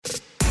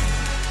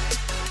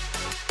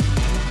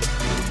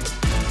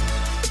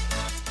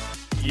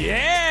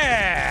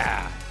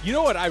Yeah! You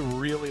know what I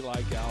really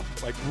like, Al?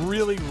 Like,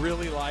 really,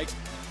 really like?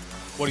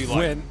 What do you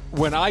like?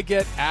 When I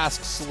get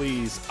Ask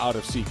Sleaze out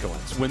of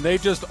sequence. When they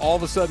just all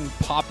of a sudden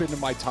pop into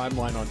my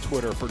timeline on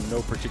Twitter for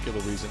no particular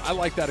reason. I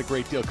like that a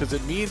great deal because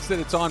it means that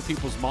it's on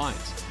people's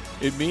minds.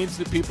 It means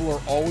that people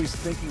are always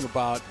thinking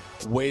about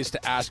ways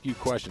to ask you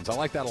questions. I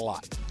like that a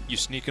lot. You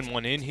sneaking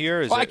one in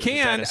here? I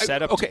can. Is that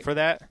a setup for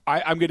that?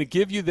 I'm going to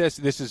give you this.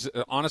 This is,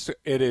 honestly,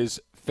 it is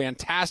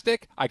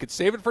fantastic. I could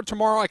save it for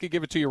tomorrow. I could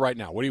give it to you right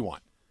now. What do you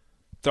want?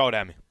 Throw it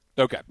at me.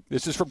 Okay.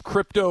 This is from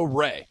Crypto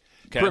Ray.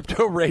 Okay.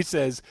 Crypto Ray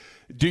says,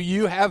 do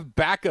you have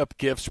backup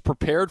gifts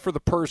prepared for the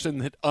person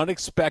that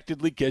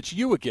unexpectedly gets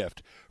you a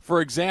gift? For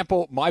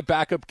example, my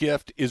backup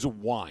gift is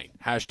wine.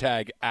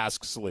 Hashtag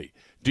Ask Slee.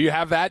 Do you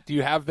have that? Do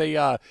you have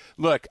the,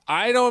 look,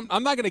 I'm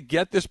not going to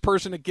get this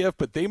person a gift,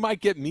 but they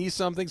might get me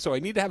something, so I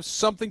need to have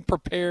something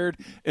prepared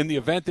in the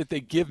event that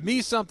they give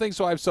me something,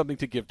 so I have something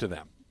to give to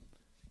them.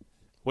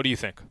 What do you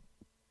think?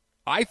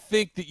 I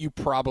think that you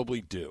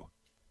probably do.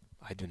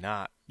 I do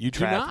not. You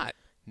do not?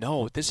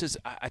 No, this is,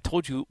 I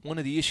told you, one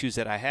of the issues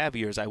that I have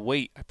here is I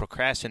wait, I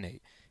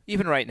procrastinate.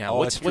 Even right now,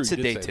 what's the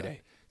date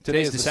today?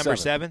 Today's December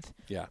 7th?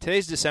 Yeah.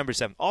 Today's December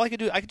 7th. All I could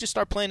do, I could just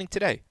start planning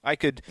today. I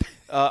could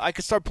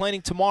start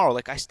planning tomorrow.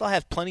 Like, I still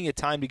have plenty of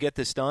time to get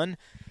this done.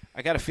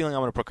 I got a feeling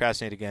I'm going to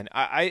procrastinate again.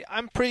 I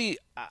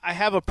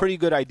have a pretty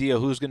good idea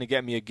who's going to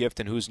get me a gift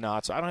and who's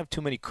not, so I don't have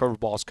too many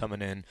curveballs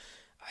coming in.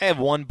 I have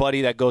one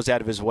buddy that goes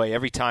out of his way.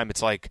 Every time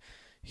it's like,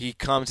 he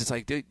comes, it's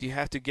like, dude, you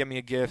have to get me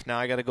a gift. Now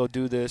I got to go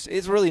do this.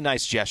 It's a really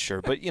nice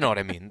gesture, but you know what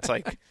I mean. It's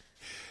like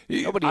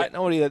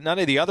none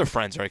of the other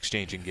friends are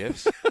exchanging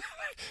gifts.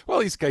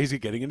 Well, he's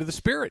getting into the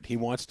spirit. He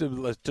wants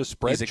to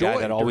spread joy. He's a guy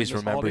that always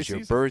remembers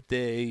your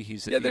birthday.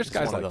 There's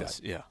guys like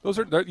that. Yeah, those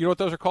are, you know what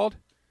those are called?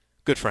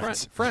 Good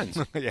friends. Friends.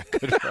 Yeah,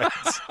 good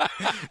friends.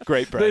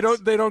 Great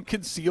friends. They don't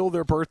conceal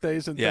their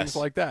birthdays and things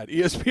like that.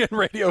 ESPN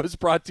Radio is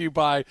brought to you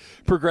by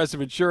Progressive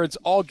Insurance.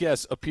 All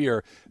guests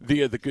appear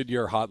via the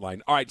Goodyear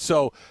hotline. All right,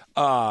 so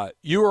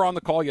you were on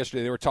the call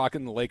yesterday. They were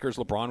talking, the Lakers,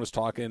 LeBron was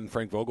talking,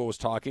 Frank Vogel was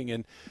talking,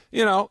 and,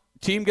 you know,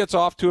 team gets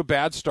off to a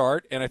bad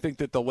start, and I think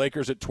that the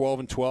Lakers at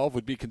 12-12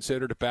 would be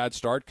considered a bad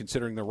start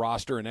considering the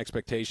roster and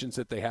expectations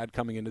that they had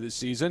coming into this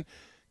season.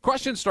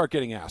 Questions start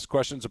getting asked.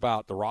 Questions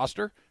about the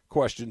roster,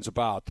 questions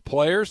about the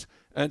players,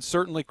 and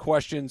certainly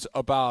questions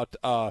about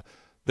the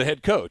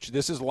head coach.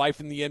 This is life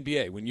in the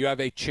NBA. When you have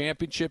a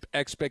championship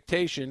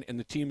expectation and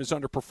the team is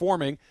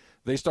underperforming,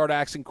 they start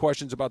asking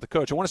questions about the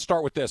coach. I want to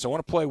start with this. I want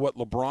to play what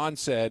LeBron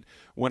said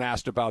when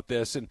asked about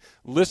this, and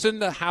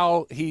listen to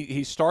how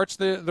he starts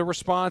the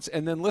response,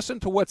 and then listen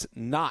to what's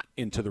not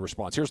into the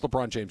response. Here's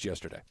LeBron James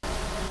yesterday.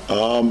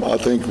 I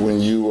think when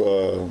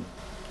you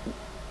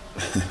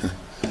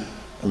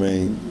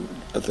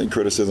I think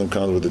criticism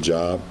comes with the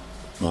job.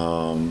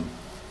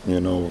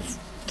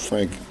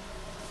 Frank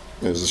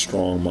is a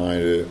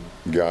strong-minded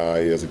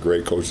guy. He has a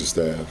great coaching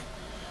staff.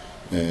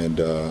 And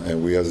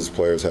we as his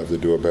players have to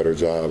do a better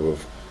job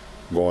of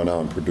going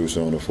out and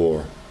producing on the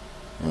floor.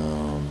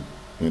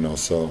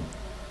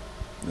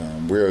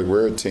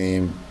 We're a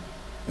team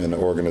and an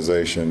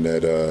organization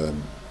that,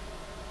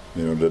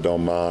 that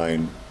don't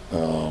mind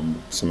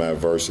some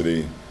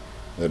adversity,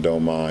 that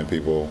don't mind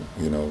people,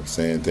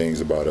 saying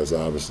things about us,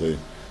 obviously,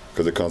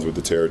 because it comes with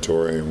the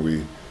territory. And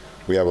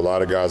we have a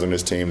lot of guys on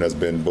this team that's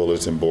been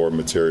bulletin board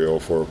material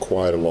for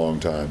quite a long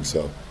time,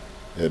 so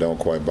it don't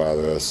quite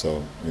bother us.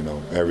 So,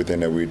 everything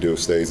that we do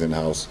stays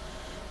in-house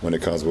when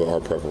it comes with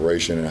our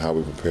preparation and how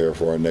we prepare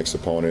for our next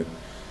opponent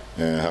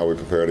and how we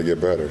prepare to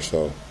get better.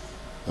 So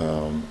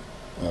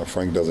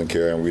Frank doesn't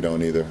care, and we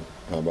don't either,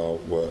 about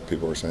what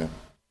people are saying.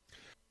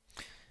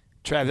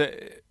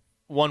 Trav,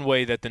 one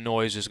way that the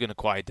noise is going to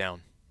quiet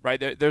down,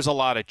 right? There's a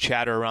lot of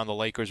chatter around the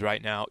Lakers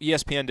right now.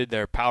 ESPN did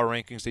their power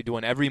rankings. They do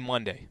one every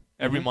Monday.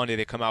 Every Monday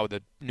they come out with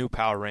the new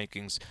power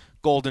rankings.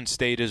 Golden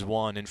State is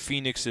 1, and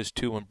Phoenix is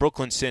 2, and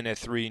Brooklyn's sitting at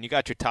 3, and you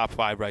got your top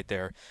 5 right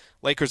there.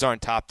 Lakers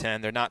aren't top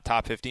 10. They're not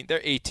top 15.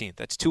 They're 18th.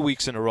 That's 2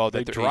 weeks in a row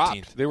that they're dropped.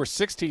 18th. They were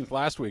 16th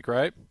last week,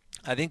 right?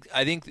 I think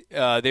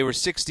they were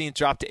 16th,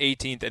 dropped to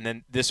 18th, and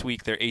then this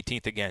week they're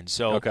 18th again.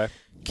 So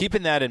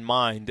keeping that in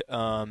mind,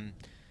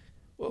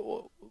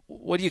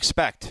 what do you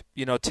expect?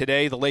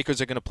 Today the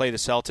Lakers are going to play the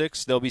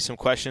Celtics. There'll be some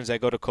questions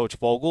that go to Coach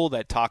Vogel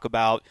that talk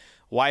about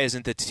why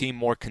isn't the team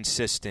more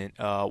consistent?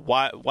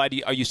 Why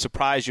are you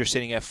surprised you're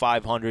sitting at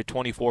 500,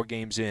 24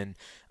 games in?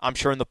 I'm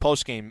sure in the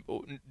postgame,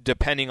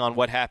 depending on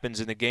what happens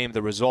in the game,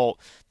 the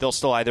result, they'll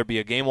still either be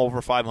a game over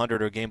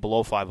 500 or a game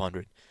below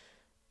 500.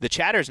 The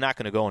chatter is not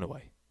going to go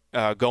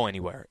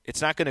anywhere.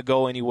 It's not going to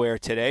go anywhere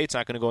today. It's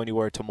not going to go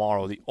anywhere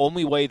tomorrow. The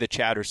only way the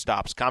chatter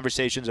stops,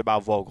 conversations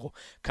about Vogel,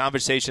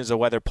 conversations of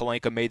whether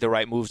Pelinka made the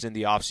right moves in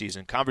the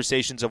offseason,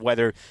 conversations of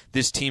whether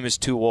this team is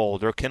too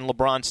old, or can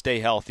LeBron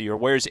stay healthy, or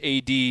where's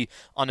AD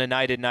on a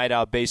night-in,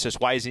 night-out basis?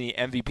 Why isn't he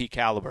MVP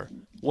caliber?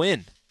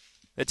 Win.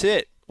 That's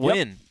it.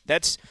 Win.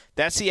 Yep.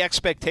 That's the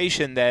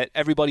expectation that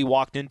everybody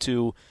walked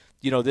into,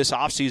 this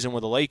offseason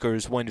with the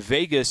Lakers when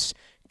Vegas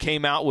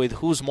came out with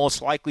who's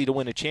most likely to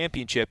win a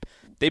championship.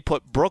 They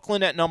put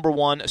Brooklyn at number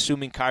 1,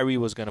 assuming Kyrie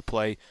was going to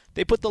play.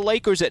 They put the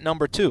Lakers at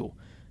number 2.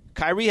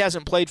 Kyrie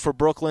hasn't played for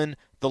Brooklyn.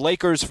 The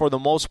Lakers, for the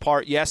most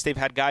part, yes, they've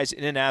had guys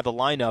in and out of the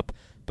lineup,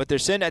 but they're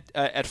sitting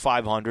at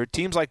 500.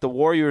 Teams like the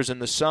Warriors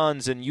and the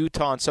Suns and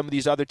Utah and some of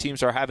these other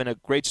teams are having a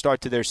great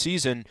start to their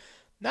season.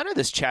 None of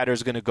this chatter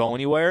is going to go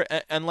anywhere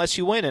unless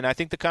you win. And I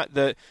think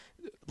the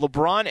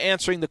LeBron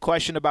answering the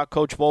question about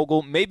Coach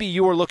Vogel, maybe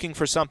you were looking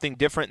for something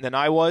different than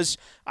I was.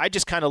 I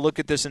just kind of look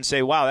at this and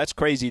say, wow, that's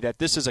crazy that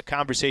this is a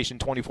conversation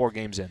 24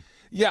 games in.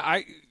 Yeah,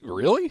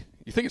 really?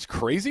 You think it's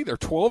crazy? They're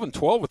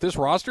 12-12 with this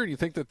roster, and you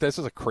think that this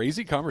is a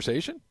crazy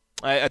conversation?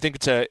 I think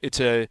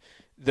the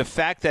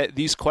fact that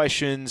these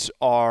questions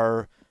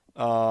are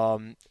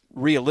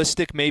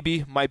realistic,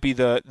 maybe might be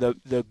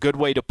the good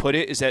way to put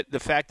it, is that the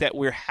fact that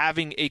we're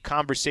having a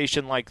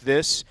conversation like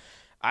this.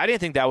 I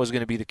didn't think that was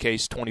going to be the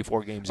case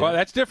 24 games in. Well,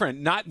 that's different.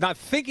 Not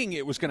thinking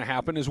it was going to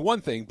happen is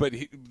one thing, but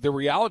the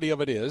reality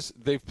of it is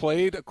they've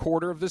played a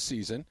quarter of the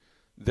season.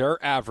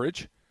 They're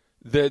average.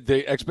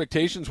 The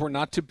expectations were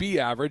not to be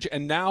average,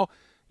 and now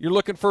you're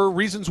looking for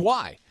reasons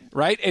why,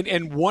 right?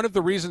 And one of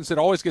the reasons that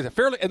always gets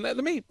fairly – and let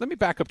me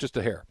back up just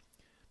a hair.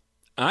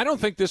 I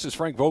don't think this is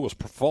Frank Vogel's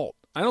fault.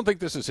 I don't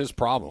think this is his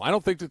problem. I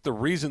don't think that the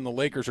reason the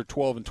Lakers are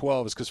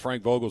 12-12 is because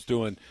Frank Vogel's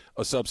doing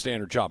a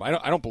substandard job.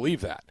 I don't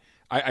believe that.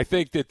 I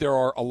think that there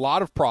are a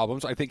lot of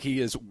problems. I think he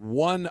is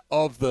one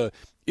of the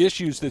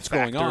issues that's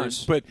going on,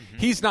 but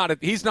he's not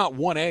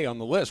 1A on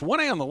the list.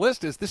 1A on the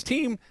list is this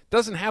team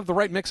doesn't have the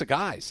right mix of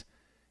guys.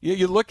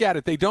 You look at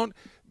it, they don't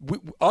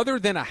 – other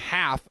than a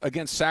half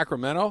against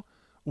Sacramento,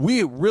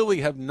 we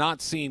really have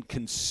not seen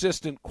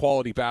consistent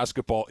quality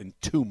basketball in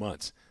 2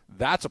 months.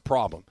 That's a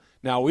problem.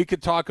 Now, we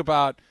could talk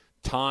about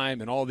time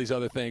and all these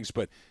other things,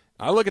 but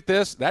I look at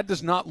this. That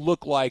does not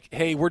look like,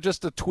 hey, we're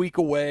just a tweak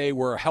away,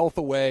 we're a health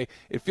away.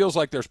 It feels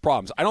like there's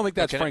problems. I don't think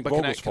that's Frank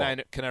Vogel's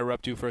fault. Can I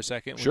interrupt you for a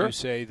second? Sure.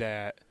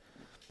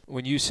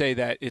 When you say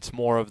that it's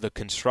more of the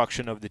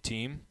construction of the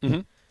team,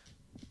 mm-hmm.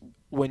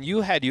 When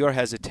you had your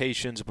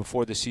hesitations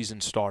before the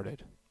season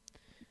started,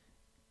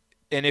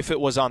 and if it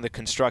was on the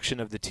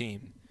construction of the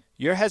team,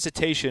 your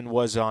hesitation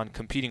was on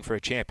competing for a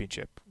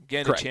championship,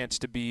 getting Correct. A chance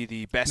to be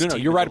the best No,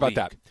 team you're in right the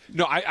about league. that.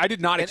 No, I did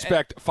not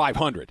expect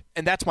 500.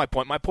 And that's my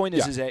point. My point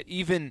is that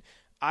even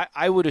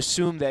I would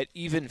assume that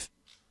even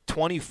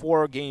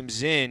 24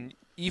 games in,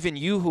 even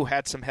you who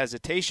had some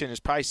hesitation is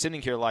probably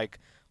sitting here like,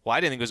 well,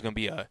 I didn't think it was going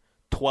to be a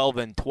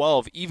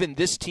 12-12. Even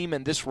this team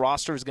and this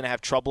roster is going to have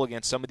trouble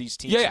against some of these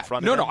teams in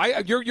front of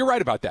them. You're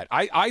right about that.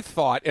 I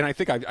thought, and I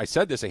think I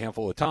said this a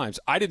handful of times,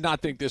 I did not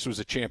think this was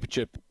a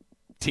championship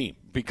team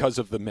because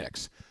of the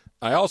mix.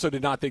 I also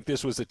did not think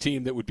this was a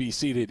team that would be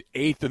seeded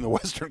 8th in the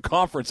Western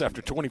Conference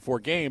after 24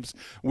 games,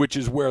 which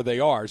is where they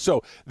are.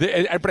 So,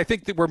 but I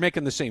think that we're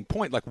making the same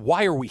point. Like,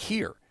 why are we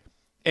here?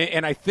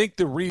 And I think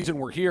the reason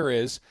we're here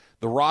is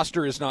the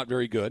roster is not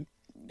very good,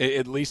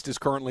 at least is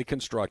currently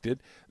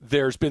constructed.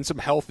 There's been some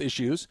health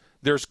issues.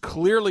 There's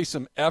clearly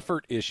some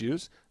effort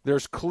issues.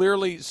 There's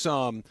clearly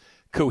some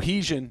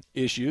cohesion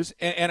issues.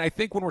 And I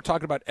think when we're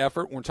talking about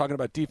effort, when we're talking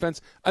about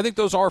defense, I think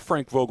those are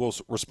Frank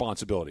Vogel's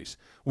responsibilities.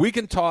 We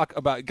can talk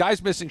about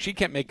guys missing. She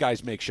can't make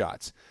guys make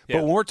shots. Yeah.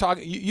 But when we're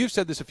talking, you've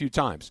said this a few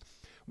times,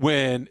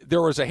 when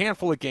there was a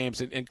handful of games,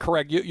 and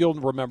correct, you'll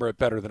remember it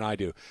better than I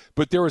do,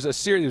 but there was a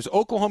series, there was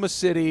Oklahoma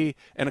City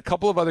and a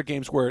couple of other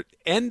games where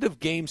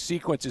end-of-game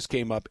sequences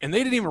came up, and they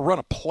didn't even run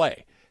a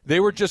play. They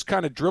were just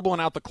kind of dribbling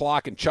out the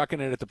clock and chucking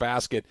it at the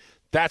basket.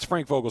 That's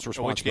Frank Vogel's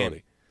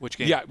responsibility. Which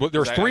game? Yeah, well,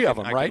 there's three of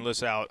them, right? I can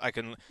list out.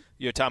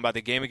 You're talking about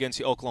the game against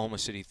the Oklahoma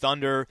City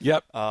Thunder.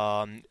 Yep.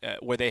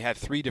 Where they had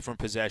 3 different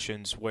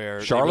possessions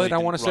where Charlotte, they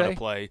really I want to say. A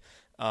play.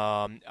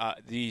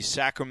 The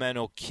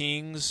Sacramento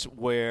Kings,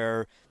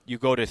 where you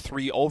go to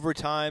 3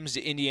 overtimes.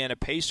 The Indiana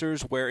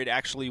Pacers, where it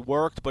actually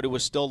worked, but it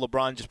was still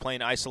LeBron just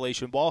playing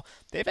isolation ball.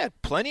 They've had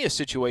plenty of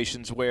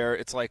situations where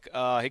it's like,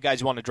 hey,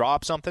 guys, you want to draw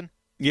up something?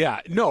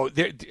 Yeah, no,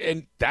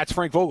 and that's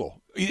Frank Vogel.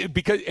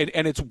 Because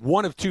and it's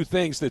one of two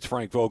things that's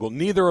Frank Vogel.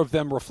 Neither of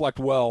them reflect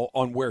well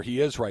on where he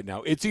is right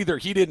now. It's either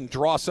he didn't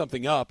draw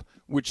something up,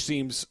 which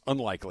seems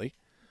unlikely,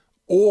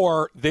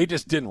 or they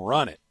just didn't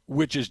run it,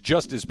 which is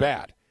just as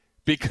bad.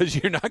 Because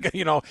you're not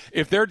going to,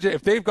 if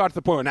they've got to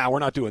the point where now we're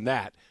not doing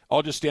that,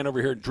 I'll just stand over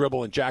here and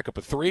dribble and jack up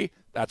a 3.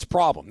 That's a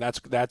problem.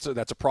 That's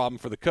a problem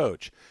for the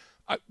coach.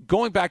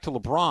 Going back to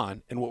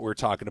LeBron and what we were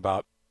talking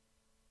about,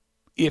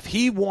 if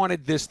he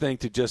wanted this thing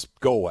to just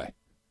go away,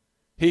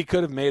 he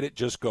could have made it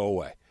just go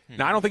away.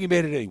 Now, I don't think he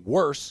made it any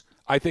worse.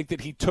 I think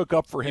that he took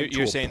up for him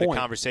You're saying the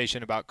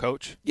conversation about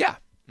coach? Yeah.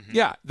 Mm-hmm.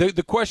 Yeah.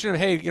 The question of,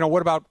 hey,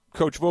 what about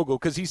Coach Vogel?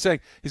 Because he's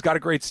saying he's got a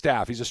great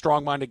staff. He's a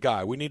strong-minded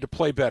guy. We need to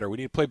play better. We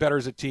need to play better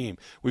as a team.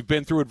 We've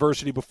been through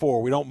adversity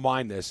before. We don't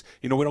mind this.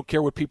 We don't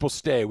care what people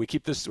say. We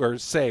keep this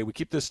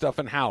stuff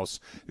in-house.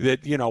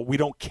 That, we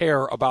don't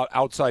care about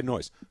outside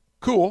noise.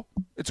 Cool.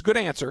 It's a good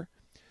answer.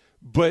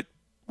 But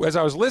as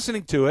I was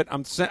listening to it,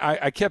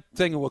 I kept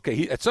thinking,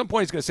 okay, at some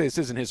point he's going to say this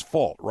isn't his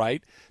fault,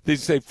 right? They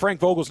say Frank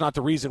Vogel's not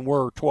the reason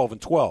we're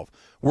 12-12.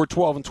 We're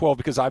 12-12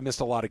 because I missed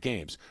a lot of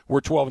games.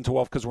 We're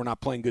 12-12 because we're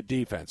not playing good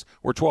defense.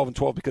 We're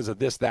 12-12 because of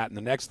this, that, and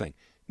the next thing.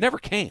 never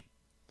came.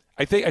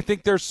 I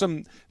think there's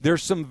some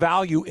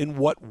value in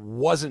what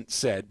wasn't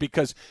said,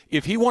 because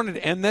if he wanted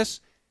to end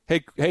this,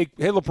 hey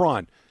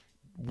LeBron,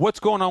 what's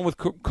going on with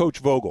Coach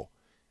Vogel?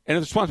 And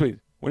the response would be,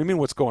 what do you mean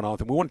what's going on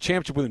with him? We won a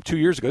championship with him 2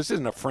 years ago. This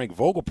isn't a Frank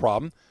Vogel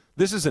problem.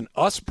 This is an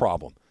us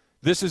problem.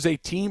 This is a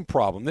team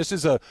problem. This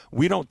is a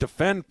we don't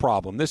defend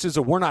problem. This is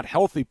a we're not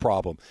healthy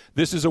problem.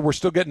 This is a we're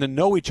still getting to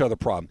know each other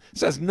problem.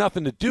 This has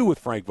nothing to do with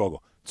Frank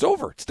Vogel. It's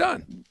over. It's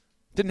done.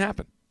 Didn't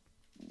happen.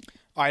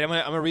 All right, I'm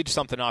gonna read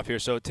something off here.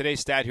 So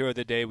today's Stat Hero of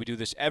the Day, we do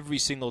this every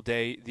single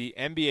day, the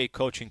NBA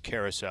coaching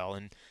carousel.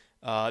 And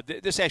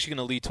this is actually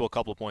going to lead to a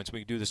couple of points. We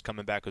can do this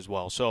coming back as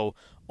well. So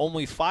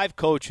only 5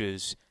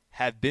 coaches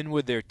have been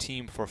with their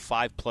team for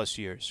 5+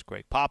 years.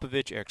 Greg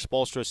Popovich, Eric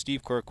Spoelstra,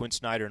 Steve Kerr, Quinn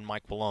Snyder, and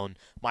Michael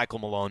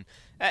Malone.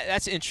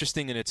 That's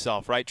interesting in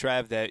itself, right,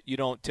 Trav, that you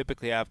don't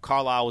typically have.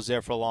 Carlisle was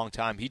there for a long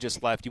time. He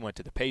just left. He went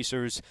to the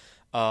Pacers.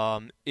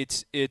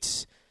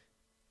 It's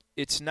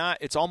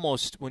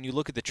almost, when you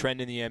look at the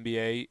trend in the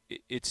NBA,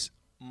 it's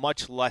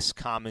much less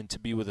common to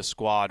be with a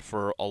squad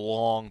for a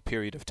long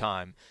period of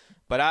time.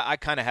 But I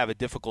kind of have a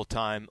difficult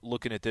time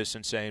looking at this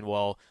and saying,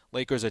 well,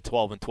 Lakers at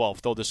 12-12,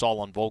 throw this all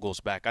on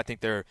Vogel's back. I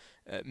think there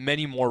are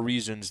many more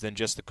reasons than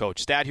just the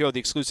coach. Stat Hero, the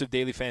exclusive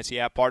daily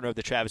fantasy app partner of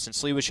the Travis and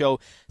Sliwa Show.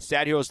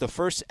 Stat Hero is the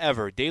first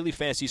ever daily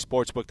fantasy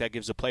sportsbook that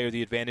gives a player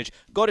the advantage.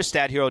 Go to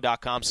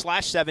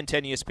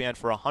stathero.com/710ESPN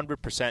for a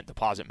 100%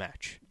 deposit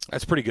match.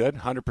 That's pretty good.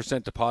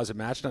 100% deposit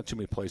match. Not too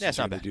many places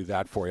going to do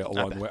that for you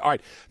along the way. All right,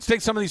 let's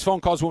take some of these phone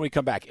calls when we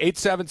come back.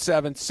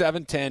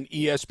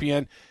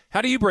 877-710-ESPN.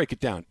 How do you break it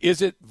down?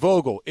 Is it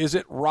Vogel? Is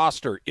it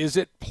roster? Is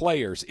it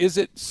players? Is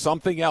it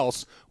something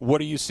else? What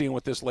are you seeing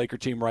with this Laker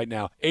team right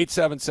now?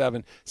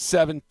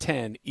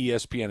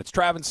 877-710-ESPN. It's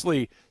Travis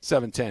Lee,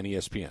 710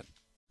 ESPN.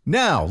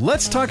 Now,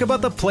 let's talk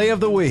about the play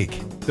of the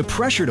week. The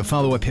pressure to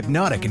follow up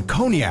Hypnotic and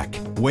Cognac,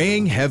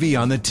 weighing heavy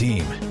on the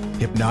team.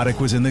 Hypnotic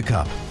was in the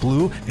cup,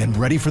 blue, and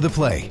ready for the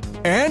play.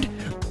 And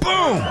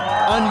boom!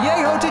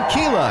 Añejo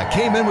Tequila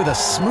came in with a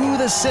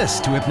smooth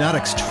assist to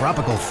Hypnotic's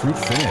tropical fruit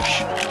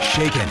finish.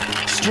 Shaken,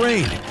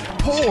 strained,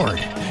 poured.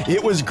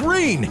 It was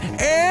green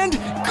and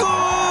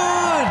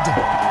good!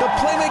 The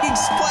playmaking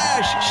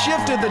splash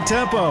shifted the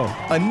tempo.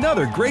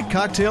 Another great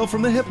cocktail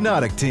from the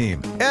Hypnotic team.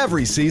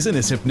 Every season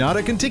is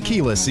Hypnotic and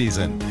Tequila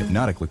season.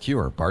 Hypnotic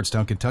Liqueur,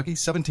 Bardstown, Kentucky,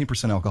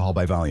 17% alcohol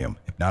by volume.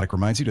 Hypnotic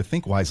reminds you to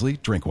think wisely,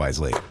 drink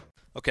wisely.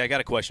 Okay, I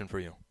got a question for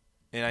you,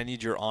 and I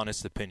need your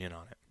honest opinion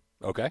on it.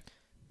 Okay.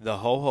 The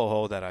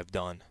ho-ho-ho that I've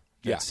done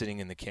that's sitting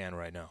in the can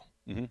right now,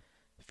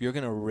 if you're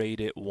going to rate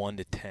it 1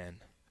 to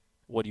 10,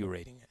 what are you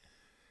rating it?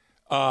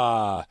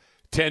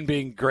 10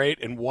 being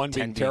great and 1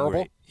 being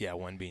terrible? Yeah,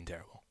 1 being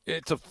terrible.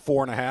 It's a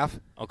 4.5.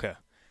 Okay.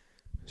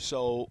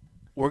 So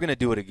we're going to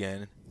do it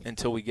again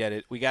until we get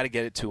it. We got to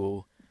get it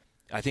to,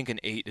 I think an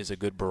 8 is a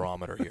good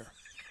barometer here.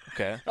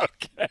 Okay.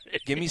 Okay.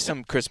 Give me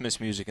some Christmas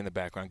music in the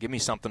background. Give me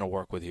something to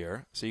work with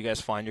here. So you guys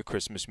find your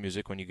Christmas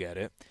music when you get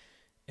it.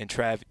 And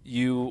Trav,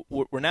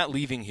 we're not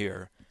leaving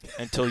here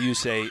until you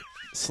say,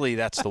 Slee,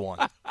 that's the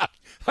one.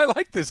 I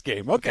like this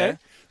game. Okay.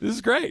 This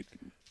is great.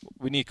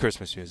 We need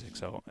Christmas music.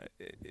 So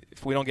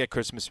if we don't get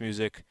Christmas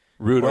music,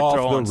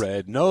 Rudolph the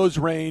red-nosed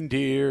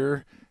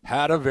reindeer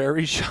had a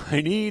very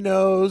shiny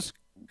nose.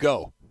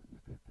 Go.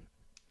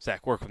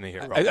 Zach, work with me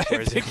here.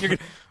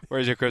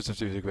 Where's your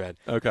Christmas music, man?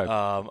 Okay.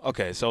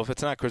 Okay, so if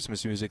it's not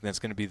Christmas music, then it's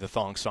going to be the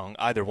thong song.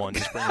 Either one,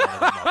 just bring one of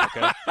them up,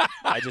 okay?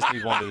 I just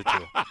need one of the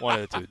two. One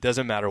of the two.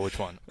 Doesn't matter which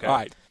one. Okay? All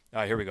right,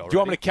 here we go. Do you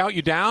want me to count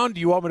you down? Do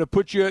you want me to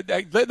put you –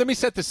 let me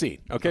set the scene.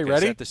 Okay,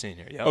 ready? Set the scene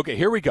here, yeah. Okay,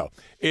 here we go.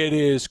 It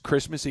is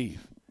Christmas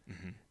Eve.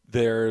 Mm-hmm.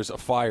 There's a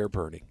fire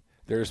burning.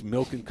 There's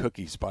milk and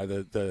cookies by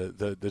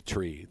the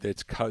tree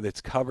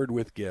that's covered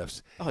with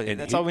gifts. Oh, yeah,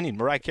 that's all we need.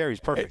 Mariah Carey's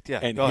perfect. Yeah.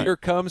 And here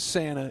comes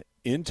Santa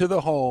into the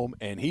home,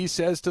 and he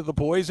says to the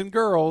boys and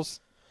girls,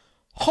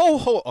 ho,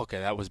 ho. Okay,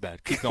 that was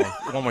bad. Keep going.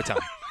 One more time.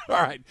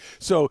 All right.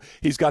 So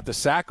he's got the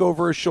sack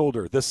over his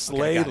shoulder. The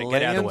sleigh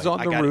lands on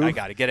the roof. I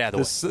got it. Get out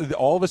of the way.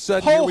 All of a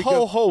sudden, ho, here we ho,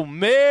 go. ho,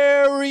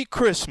 Merry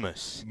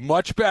Christmas.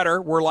 Much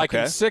better. We're like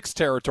in 6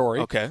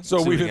 territory. Okay.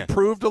 So we've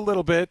improved a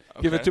little bit.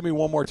 Okay. Give it to me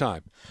one more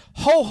time.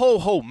 Ho, ho,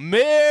 ho,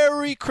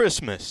 Merry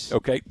Christmas.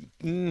 Okay.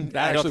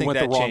 That actually went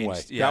the wrong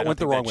way. Yeah, that went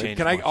the wrong way.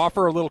 Can I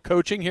offer a little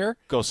coaching here?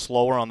 Go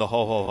slower on the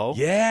ho, ho, ho?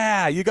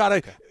 Yeah. You got to.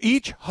 Okay.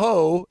 Each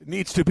ho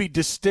needs to be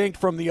distinct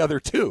from the other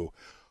two.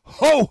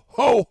 Ho,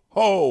 ho,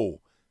 ho.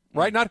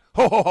 Right? Not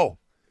ho, ho, ho.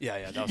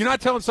 Yeah. You're not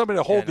telling somebody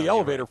to hold the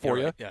elevator for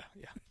you. Right. Yeah.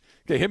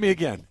 Okay, hit me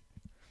again.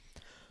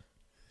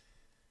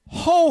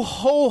 Ho,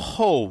 ho,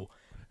 ho.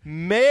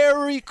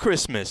 Merry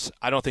Christmas.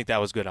 I don't think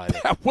that was good either.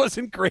 That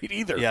wasn't great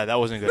either. Yeah, that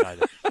wasn't good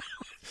either.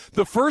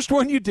 The first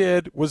one you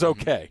did was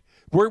okay.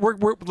 We're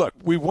look,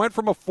 we went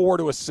from a 4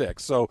 to a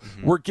 6, so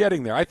we're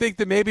getting there. I think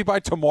that maybe by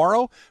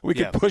tomorrow we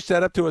could push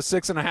that up to a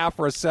 6.5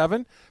 or a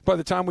 7. By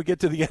the time we get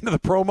to the end of the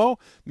promo,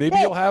 maybe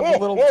you'll have a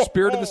little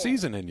spirit of the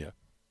season in you.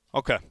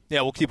 Okay.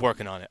 Yeah, we'll keep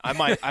working on it.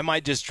 I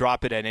might just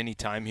drop it at any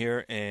time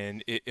here,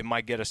 and it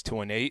might get us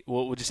to an 8.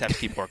 We'll just have to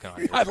keep working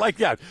on it. I like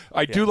that.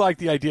 I do like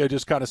the idea of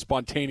just kind of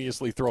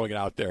spontaneously throwing it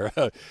out there.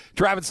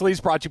 Travis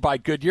Lee's brought to you by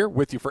Goodyear,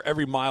 with you for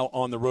every mile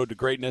on the road to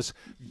greatness.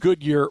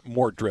 Goodyear,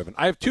 more driven.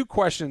 I have 2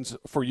 questions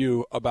for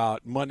you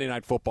about Monday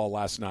Night Football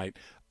last night.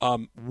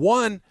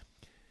 One,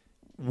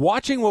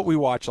 watching what we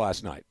watched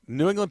last night,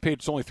 New England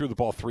Patriots only threw the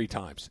ball 3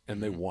 times,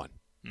 and they won.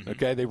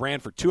 Okay, they ran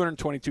for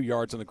 222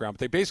 yards on the ground,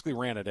 but they basically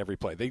ran at every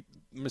play. I'm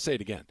going to say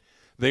it again.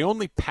 They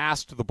only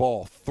passed the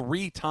ball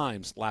 3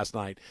 times last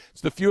night.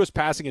 It's the fewest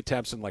passing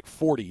attempts in like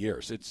 40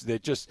 years.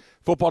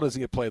 Football doesn't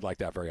get played like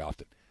that very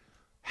often.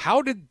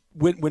 How did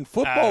when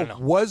football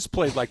was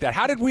played like that?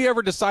 How did we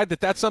ever decide that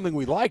that's something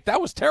we liked?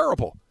 That was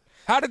terrible.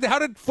 How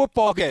did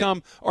football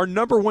become our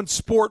number 1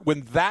 sport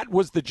when that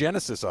was the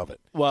genesis of it?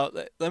 Well,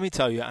 let me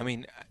tell you. I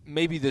mean,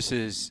 maybe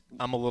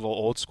I'm a little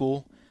old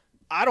school.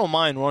 I don't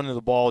mind running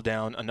the ball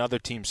down another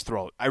team's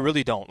throat. I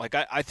really don't. Like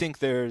I think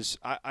there's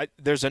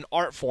an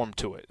art form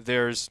to it.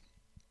 There's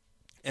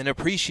an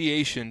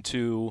appreciation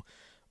to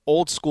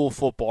old school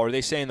football, or they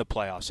say in the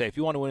playoffs. Say if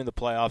you want to win in the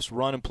playoffs,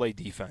 run and play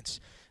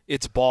defense.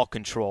 It's ball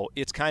control.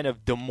 It's kind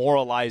of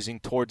demoralizing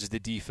towards the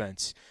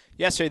defense.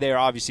 Yesterday they are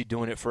obviously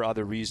doing it for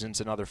other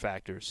reasons and other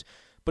factors,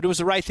 but it was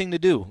the right thing to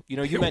do. You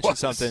know, you mentioned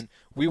something.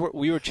 We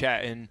were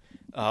chatting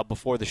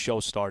before the show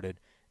started.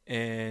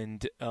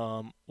 And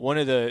one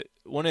of the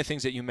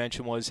things that you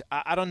mentioned was,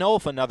 I don't know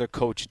if another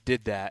coach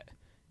did that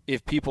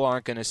if people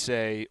aren't going to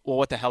say, well,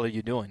 what the hell are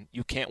you doing?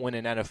 You can't win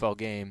an NFL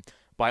game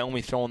by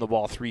only throwing the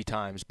ball 3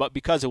 times. But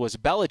because it was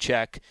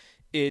Belichick,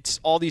 it's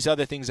all these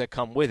other things that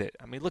come with it.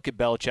 I mean, look at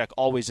Belichick,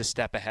 always a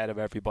step ahead of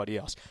everybody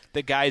else.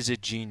 The guy's a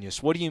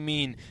genius. What do you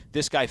mean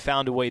this guy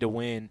found a way to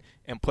win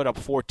and put up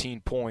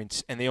 14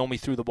 points and they only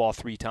threw the ball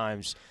 3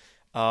 times?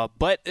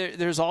 But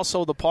there's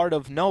also the part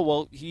of,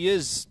 he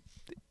is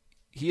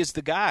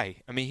the guy.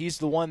 I mean, he's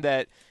the one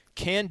that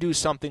can do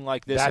something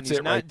like this, and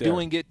he's not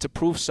doing it to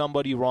prove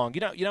somebody wrong.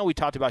 You know, we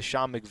talked about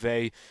Sean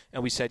McVay,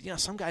 and we said,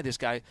 sometimes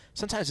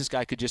this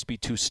guy could just be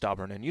too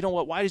stubborn. And you know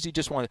what? Why does he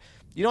just want to?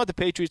 You know what the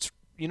Patriots?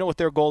 You know what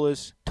their goal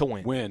is? To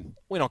win.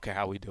 We don't care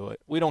how we do it.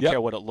 We don't care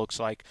what it looks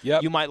like.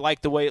 You might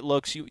like the way it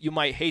looks. You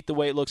might hate the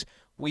way it looks.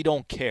 We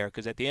don't care,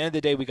 because at the end of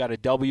the day, we got a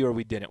W or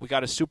we didn't. We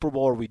got a Super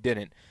Bowl or we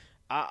didn't.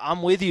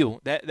 I'm with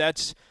you.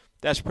 That's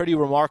pretty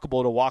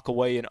remarkable to walk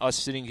away and us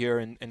sitting here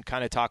and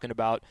kind of talking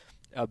about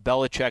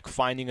Belichick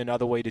finding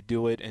another way to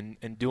do it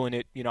and doing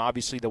it,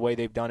 obviously the way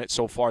they've done it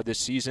so far this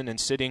season and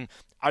sitting.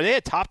 Are they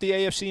atop the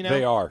AFC now?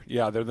 They are.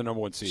 Yeah, they're the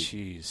number 1 seed.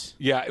 Jeez.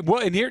 Yeah.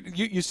 Well, and here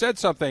you said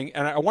something,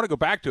 and I want to go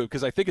back to it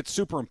because I think it's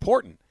super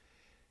important.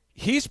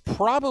 He's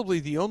probably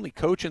the only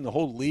coach in the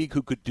whole league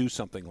who could do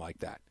something like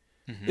that.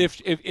 Mm-hmm.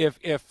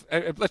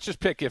 If let's just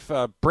pick if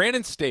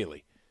Brandon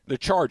Staley, the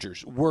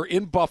Chargers, were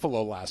in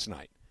Buffalo last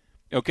night,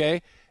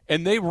 okay,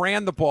 and they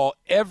ran the ball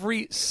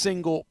every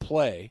single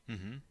play,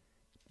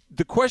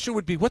 the question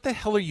would be, what the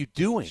hell are you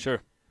doing?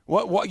 Sure.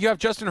 What you have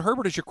Justin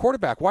Herbert as your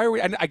quarterback. Why are we?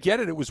 And I get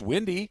it. It was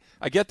windy.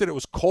 I get that it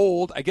was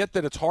cold. I get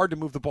that it's hard to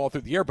move the ball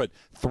through the air. But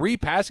 3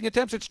 passing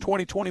attempts. It's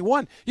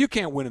 2021. You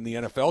can't win in the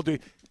NFL.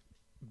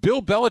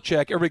 Bill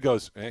Belichick. Everybody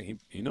goes, hey,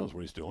 he knows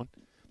what he's doing.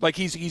 Like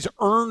he's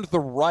earned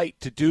the right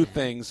to do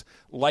things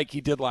like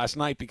he did last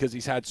night because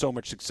he's had so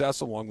much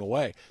success along the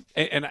way.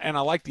 And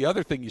I like the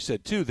other thing you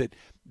said too, that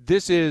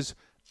this is,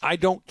 I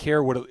don't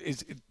care what it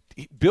is.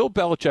 Bill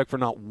Belichick for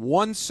not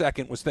 1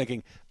 second was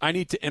thinking, I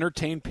need to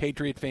entertain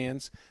Patriot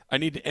fans. I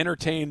need to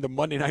entertain the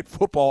Monday Night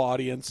Football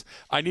audience.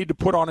 I need to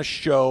put on a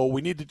show.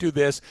 We need to do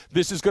this.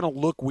 This is going to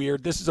look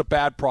weird. This is a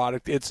bad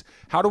product. It's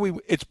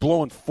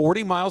blowing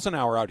 40 miles an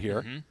hour out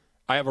here. Mm-hmm.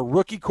 I have a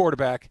rookie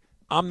quarterback.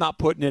 I'm not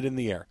putting it in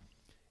the air.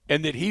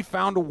 And that he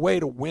found a way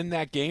to win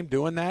that game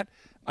doing that,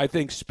 I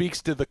think speaks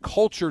to the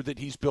culture that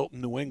he's built in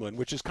New England,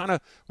 which is kind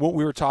of what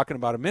we were talking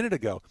about a minute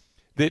ago.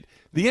 That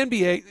the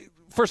NBA,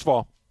 first of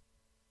all,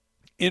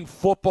 in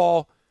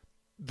football,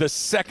 the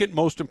second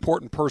most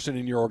important person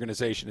in your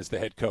organization is the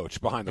head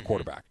coach behind the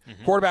quarterback.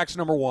 Mm-hmm. Quarterback's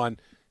number 1,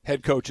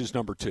 head coach is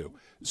number 2.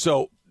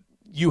 So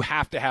you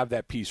have to have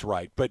that piece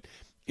right. But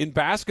in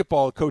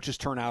basketball, coaches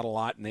turn out a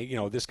lot, and they,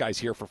 this guy's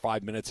here for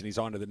 5 minutes and he's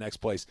on to the next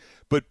place.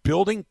 But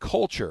building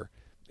culture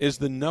is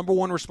the number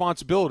 1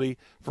 responsibility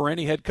for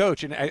any head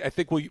coach. And I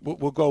think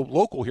we'll go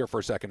local here for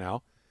a second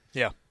now.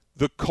 Yeah.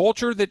 The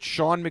culture that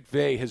Sean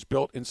McVay has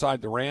built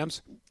inside the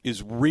Rams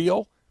is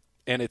real,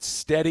 and it's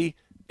steady,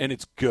 and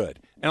it's good.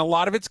 And a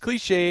lot of it's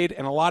cliched,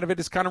 and a lot of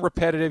it is kind of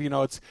repetitive.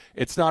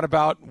 It's not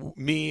about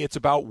me, it's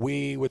about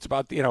we. It's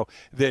about, can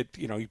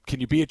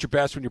you be at your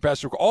best when you're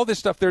best? All this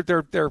stuff,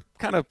 they're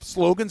kind of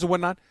slogans and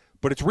whatnot,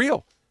 but it's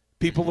real.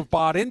 People have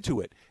bought into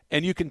it.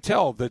 And you can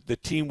tell that the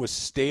team was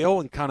stale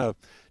and kind of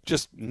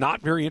just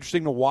not very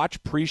interesting to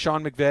watch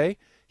pre-Sean McVay.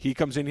 He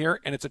comes in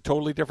here, and it's a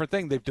totally different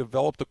thing. They've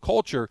developed a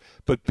culture,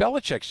 but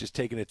Belichick's just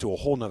taken it to a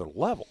whole nother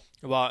level.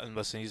 Well, and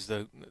listen, he's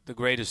the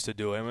greatest to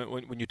do it. I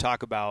mean, when you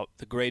talk about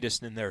the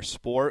greatest in their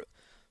sport,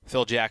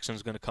 Phil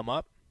Jackson's going to come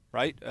up.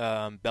 right?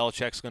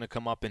 Belichick's going to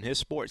come up in his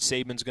sport.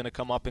 Saban's going to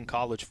come up in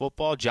college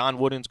football. John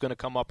Wooden's going to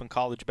come up in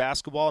college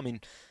basketball. I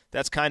mean,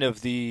 that's kind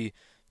of this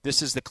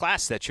is the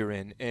class that you're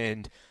in.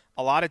 And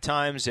a lot of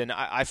times, and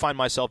I find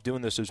myself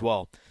doing this as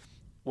well,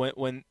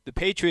 when the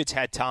Patriots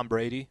had Tom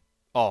Brady,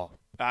 I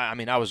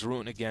was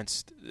rooting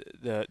against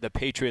the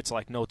Patriots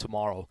like no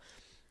tomorrow.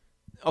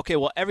 Okay,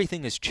 well,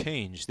 everything has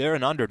changed. They're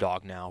an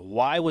underdog now.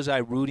 Why was I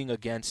rooting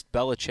against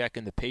Belichick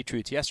and the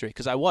Patriots yesterday?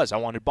 Because I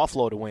wanted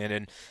Buffalo to win.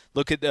 And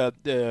look at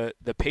the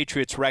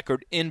Patriots'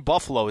 record in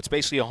Buffalo. It's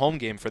basically a home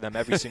game for them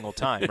every single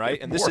time,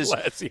 right? And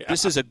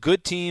this is a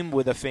good team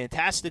with a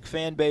fantastic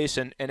fan base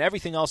and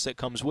everything else that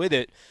comes with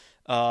it.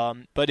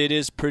 But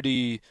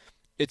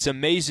it's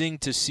amazing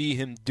to see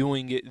him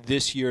doing it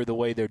this year the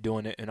way they're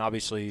doing it. And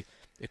obviously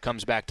it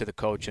comes back to the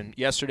coach. And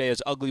yesterday, as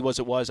ugly as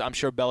it was, I'm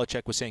sure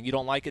Belichick was saying, you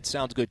don't like it?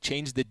 Sounds good.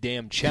 Change the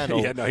damn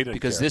channel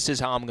because this is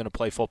how I'm going to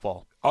play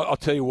football. I'll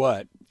tell you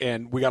what,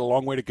 and we got a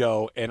long way to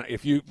go. And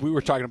we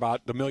were talking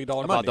about the $1 Million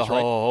Mondays, about the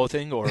whole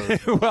thing, or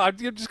well, I'm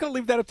just going to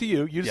leave that up to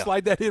you. You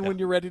slide that in when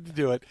you're ready to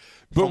do it.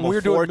 But from a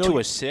 4 to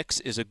a 6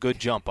 is a good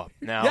jump up.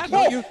 Now,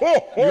 you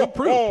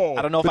improved.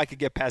 I don't know if I could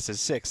get past a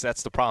 6.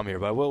 That's the problem here.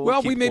 But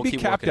we may be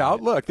capped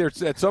out. Look,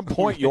 there's at some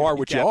point you are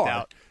what you are.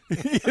 Out.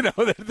 You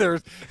know,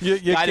 there's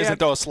guy doesn't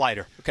throw a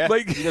slider.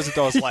 Okay, he doesn't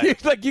throw a slider.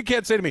 Like you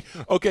can't say to me,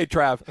 "Okay,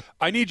 Trav,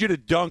 I need you to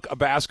dunk a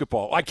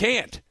basketball." I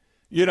can't.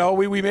 You know,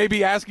 we may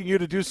be asking you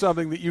to do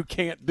something that you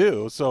can't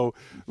do. So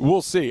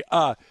we'll see.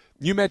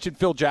 You mentioned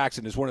Phil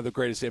Jackson is one of the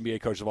greatest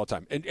NBA coaches of all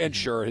time, and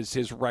sure,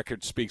 his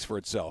record speaks for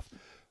itself.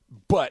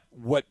 But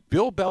what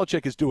Bill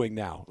Belichick is doing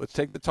now, let's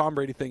take the Tom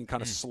Brady thing and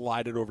kind of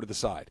slide it over to the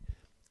side.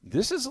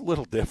 This is a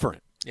little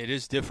different. It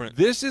is different.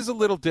 This is a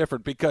little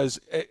different because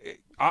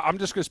I'm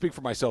just going to speak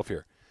for myself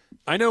here.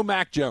 I know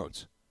Mac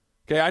Jones.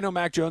 Okay, I know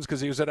Mac Jones because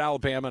he was at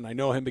Alabama, and I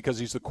know him because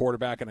he's the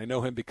quarterback, and I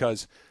know him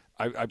because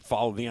I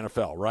follow the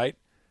NFL, right?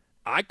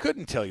 I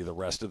couldn't tell you the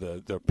rest of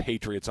the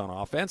Patriots on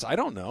offense. I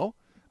don't know.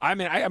 I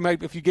mean,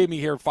 if you gave me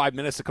here 5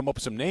 minutes to come up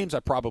with some names, I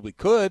probably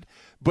could.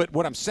 But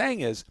what I'm saying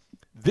is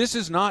this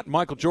is not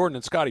Michael Jordan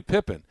and Scottie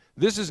Pippen.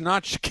 This is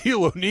not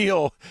Shaquille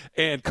O'Neal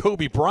and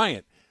Kobe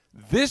Bryant.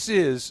 This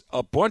is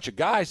a bunch of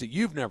guys that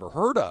you've never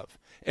heard of.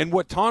 And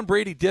what Tom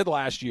Brady did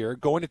last year,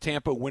 going to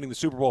Tampa, winning the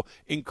Super Bowl,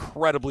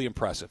 incredibly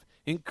impressive.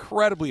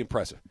 Incredibly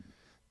impressive.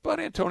 But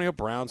Antonio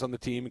Brown's on the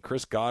team, and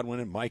Chris Godwin,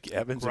 and Mike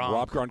Evans, and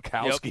Rob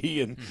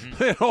Gronkowski, and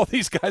all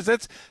these guys.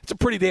 It's a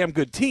pretty damn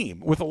good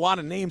team with a lot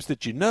of names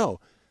that you know.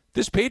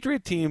 This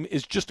Patriot team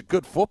is just a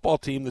good football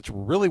team that's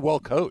really well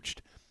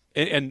coached.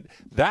 And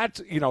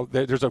that's,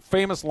 there's a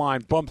famous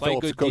line, Bum Play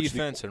Phillips. Play good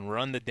defense and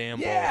run the damn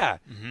ball. Yeah.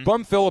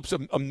 Bum Phillips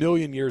a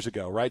million years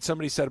ago, right?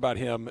 Somebody said about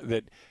him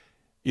that,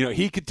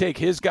 he could take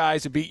his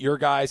guys and beat your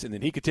guys, and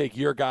then he could take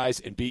your guys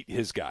and beat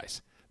his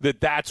guys.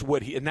 That's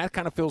what and that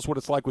kind of feels what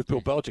it's like with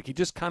Bill Belichick. He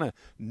just kind of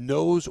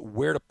knows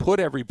where to put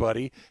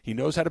everybody. He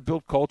knows how to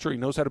build culture. He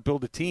knows how to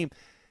build a team.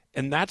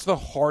 And that's the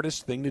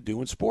hardest thing to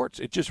do in sports.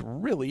 It just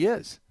really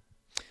is.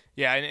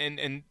 Yeah,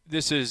 and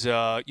this is, you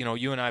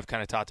and I have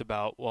kind of talked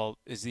about, well,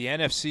 is the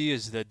NFC,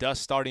 is the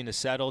dust starting to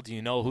settle? Do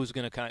you know who are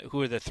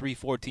the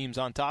 3-4 teams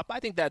on top? I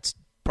think that's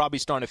probably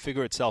starting to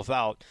figure itself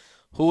out.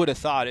 Who would have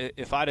thought,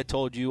 if I'd have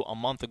told you a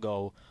month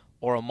ago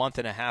or a month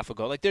and a half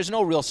ago, like there's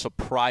no real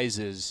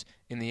surprises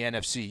in the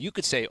NFC. You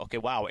could say, okay,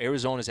 wow,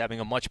 Arizona's having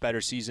a much better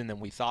season than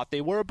we thought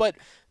they were, but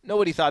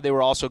nobody thought they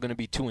were also going to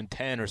be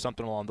 2-10 or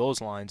something along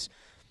those lines.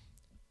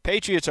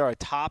 Patriots are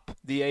atop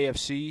the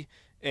AFC.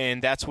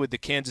 And that's with the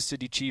Kansas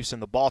City Chiefs and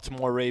the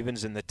Baltimore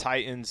Ravens and the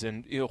Titans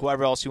and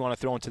whoever else you want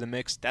to throw into the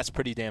mix. That's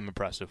pretty damn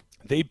impressive.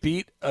 They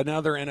beat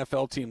another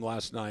NFL team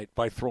last night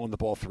by throwing the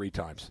ball 3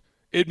 times.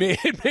 It may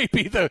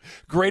be the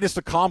greatest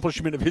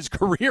accomplishment of his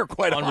career,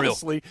 quite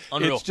honestly.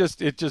 Unreal.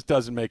 It just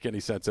doesn't make any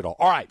sense at all.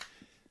 All right.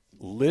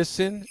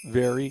 Listen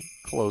very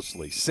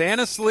closely.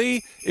 Santa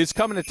Slee is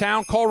coming to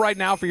town. Call right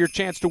now for your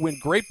chance to win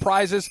great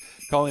prizes.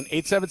 Call in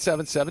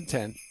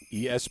 877-710.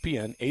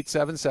 ESPN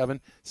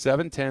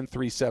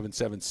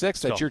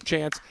 877-710-3776. That's your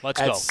chance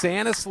at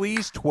Santa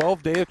Slee's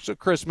 12 Days of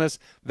Christmas.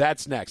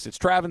 That's next. It's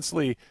Travis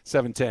Slee,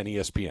 710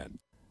 ESPN.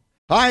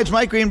 Hi, it's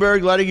Mike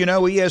Greenberg letting you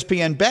know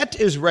ESPN Bet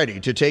is ready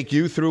to take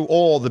you through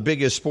all the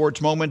biggest sports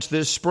moments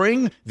this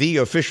spring. The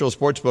official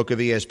sportsbook of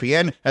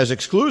ESPN has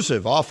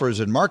exclusive offers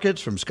and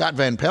markets from Scott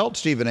Van Pelt,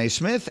 Stephen A.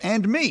 Smith,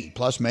 and me,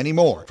 plus many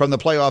more. From the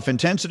playoff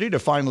intensity to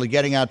finally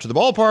getting out to the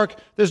ballpark,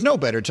 there's no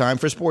better time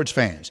for sports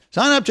fans.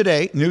 Sign up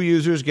today. New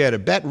users get a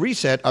bet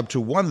reset up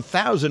to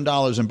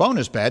 $1,000 in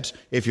bonus bets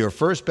if your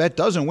first bet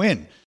doesn't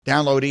win.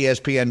 Download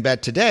ESPN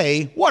Bet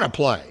today. What a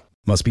play.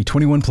 Must be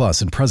 21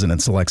 plus and present in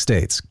select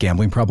states.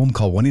 Gambling problem?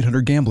 Call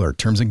 1-800-GAMBLER.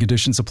 Terms and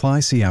conditions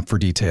apply. See app for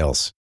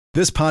details.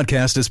 This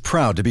podcast is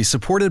proud to be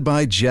supported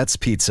by Jets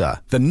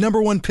Pizza, the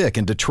 #1 pick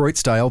in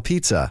Detroit-style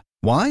pizza.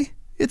 Why?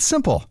 It's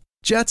simple.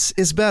 Jets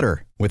is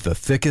better. With the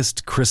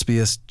thickest,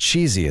 crispiest,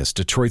 cheesiest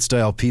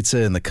Detroit-style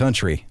pizza in the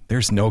country,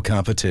 there's no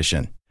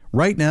competition.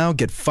 Right now,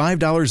 get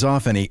 $5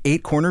 off any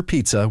 8-corner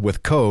pizza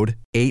with code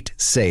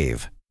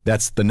 8SAVE.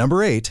 That's the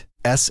number 8,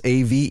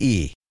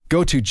 SAVE.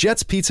 Go to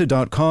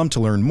jetspizza.com to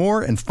learn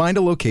more and find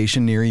a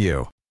location near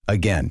you.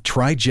 Again,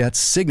 try Jet's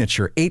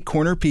signature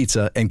 8-corner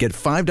pizza and get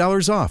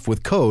 $5 off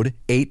with code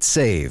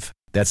 8SAVE.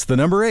 That's the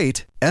number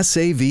 8,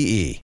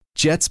 SAVE.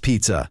 Jet's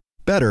Pizza.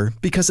 Better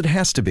because it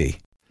has to be.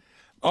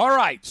 All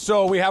right,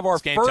 so we have our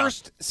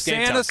first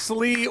Santa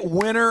Slee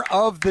winner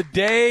of the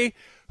day.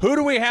 Who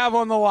do we have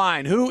on the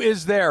line? Who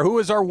is there? Who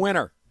is our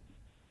winner?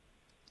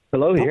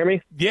 Hello, you hear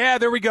me? Yeah,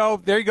 there we go.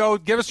 There you go.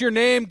 Give us your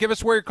name. Give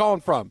us where you're calling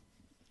from.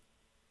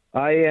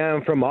 I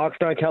am from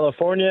Oxnard,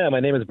 California, and my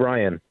name is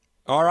Brian.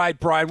 All right,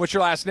 Brian. What's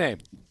your last name?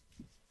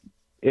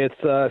 It's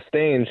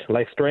Stange,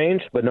 like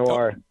strange, but no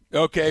R.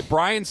 Okay,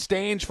 Brian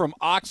Stange from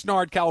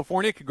Oxnard,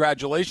 California.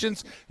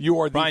 Congratulations. You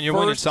are the Brian, you're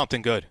first... winning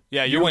something good.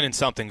 Yeah, you're winning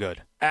something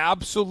good.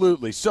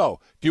 Absolutely. So,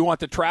 do you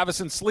want the Travis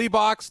and Slee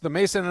box, the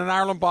Mason and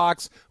Ireland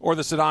box, or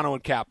the Sedano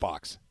and Cap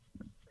box?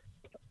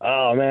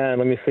 Oh, man,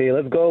 let me see.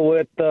 Let's go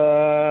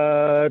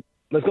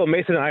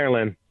Mason and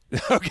Ireland.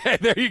 Okay,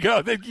 there you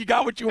go. You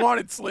got what you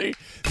wanted, Slee.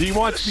 Do you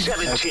want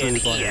 710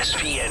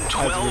 ESPN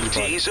 12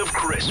 Days of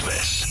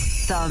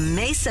Christmas. The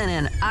Mason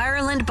and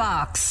Ireland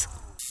box.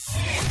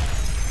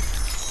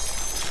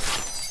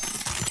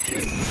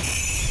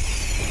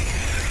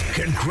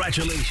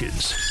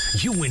 Congratulations.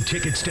 You win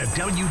tickets to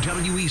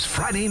WWE's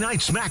Friday Night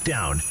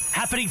SmackDown.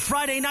 Happening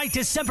Friday night,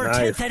 December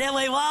 10th at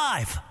LA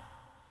Live.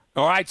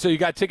 All right, so you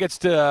got tickets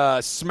to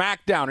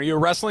SmackDown. Are you a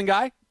wrestling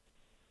guy?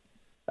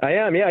 I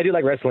am, yeah. I do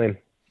like wrestling.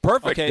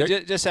 Perfect.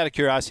 Okay, just out of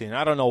curiosity, and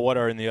I don't know what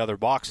are in the other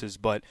boxes,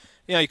 but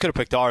you could have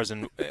picked ours,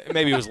 and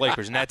maybe it was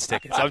Lakers Nets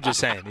tickets. I'm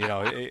just saying,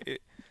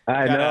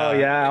 I know,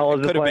 yeah. I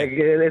was just like,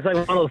 it's like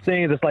one of those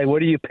things. It's like, what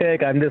do you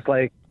pick? I'm just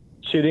like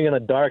shooting in the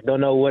dark, don't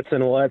know what's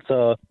in what,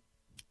 so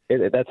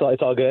that's all.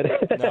 It's all good.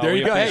 No, there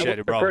you go. Appreciate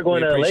it, bro. I prefer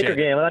going to a Laker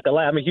game. I'm not gonna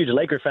lie, I'm a huge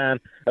Laker fan.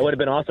 That would have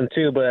been awesome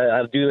too, but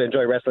I do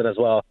enjoy wrestling as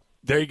well.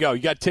 There you go.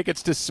 You got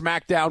tickets to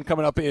SmackDown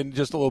coming up in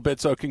just a little bit,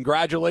 so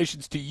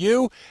congratulations to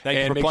you. Thank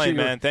you for playing,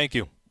 man. Thank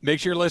you. Make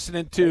sure you're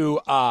listening to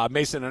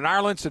Mason and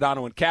Ireland,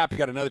 Sedano and Cap. You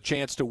got another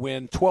chance to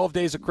win 12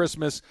 Days of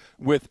Christmas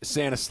with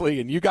Santa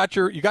Slee, and you got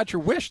your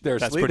wish there,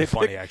 That's Slee. Pretty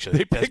funny, actually.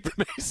 They picked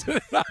the Mason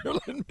and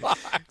Ireland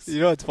box. You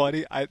know what's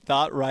funny? I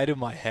thought right in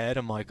my head,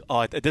 I'm like,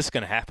 oh, this is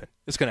going to happen.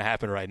 It's going to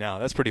happen right now.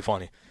 That's pretty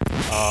funny.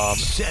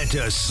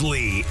 Santa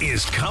Slee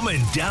is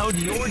coming down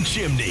your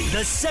chimney.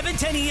 The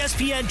 710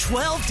 ESPN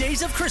 12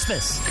 Days of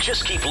Christmas.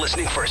 Just keep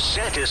listening for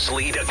Santa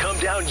Slee to come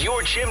down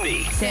your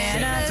chimney.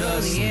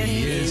 Santa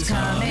Slee is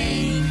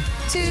coming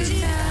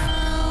to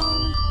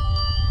town.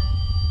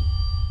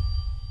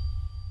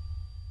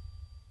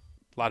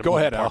 A lot of Go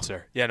ahead, parts Al.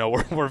 there. Yeah, no,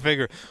 we're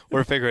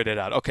figuring it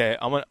out. Okay,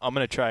 I'm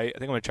gonna try. I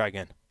think I'm gonna try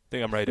again. I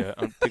think I'm ready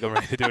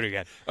to do it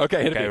again.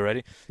 Okay, hit it again.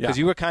 Ready? Yeah. Because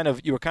you were kind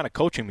of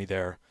coaching me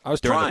there. I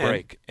was during trying. the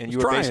break, and you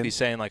were basically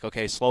saying like,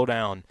 okay, slow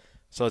down.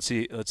 So let's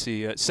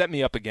see. Set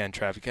me up again,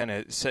 Trav. You kind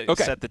of set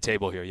the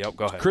table here. Yep,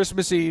 go ahead.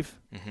 Christmas Eve.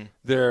 Mm-hmm.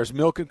 There's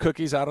milk and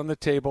cookies out on the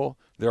table.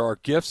 There are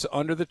gifts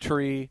under the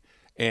tree,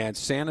 and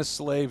Santa's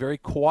sleigh very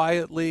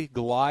quietly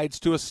glides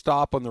to a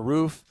stop on the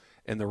roof.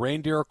 And the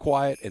reindeer are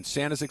quiet, and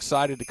Santa's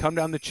excited to come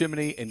down the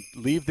chimney and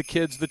leave the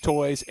kids the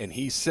toys. And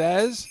he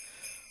says,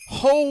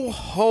 "Ho,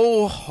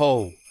 ho,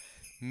 ho.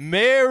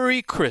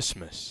 Merry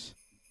Christmas."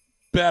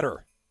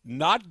 Better.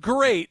 Not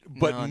great,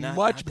 but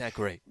not that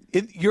great.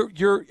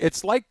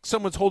 It's like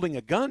someone's holding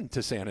a gun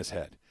to Santa's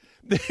head.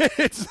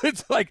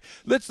 It's like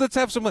let's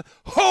have some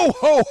ho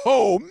ho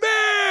ho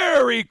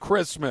Merry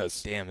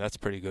Christmas. Damn, that's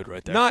pretty good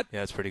right there. Yeah,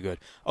 that's pretty good.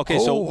 Okay,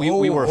 so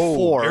we were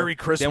 4. Merry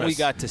Christmas. Then we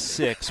got to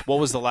 6. What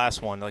was the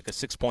last one? Like a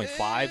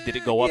 6.5? Did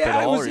it go up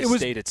at all, or it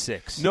stayed at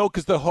 6? No,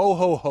 because the ho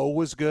ho ho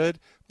was good,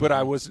 but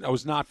I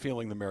was not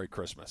feeling the Merry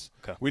Christmas.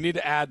 Okay. We need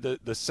to add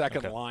the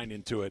second line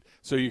into it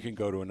so you can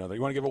go to another. You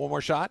want to give it one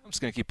more shot? I'm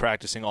just gonna keep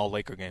practicing all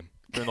Laker game.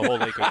 During the whole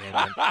Laker game.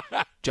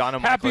 Man. John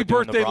and Happy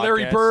birthday,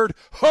 Larry Bird.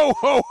 Ho,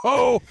 ho,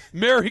 ho.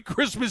 Merry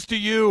Christmas to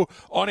you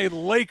on a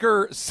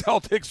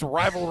Laker-Celtics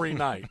rivalry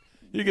night.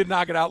 You can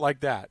knock it out like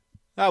that.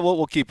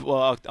 We'll keep.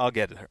 Well, I'll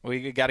get there.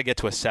 We got to get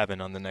to a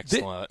 7 on the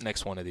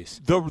next one of these.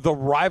 The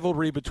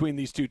rivalry between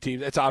these two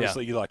teams. It's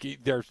obviously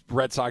there's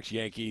Red Sox,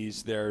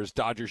 Yankees. There's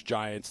Dodgers,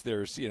 Giants.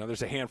 There's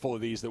a handful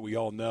of these that we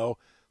all know.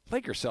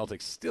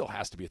 Lakers-Celtics still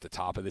has to be at the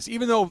top of this,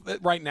 even though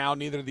right now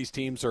neither of these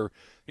teams are,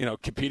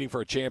 competing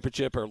for a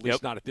championship, or at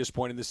least not at this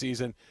point in the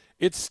season.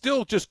 It's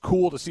still just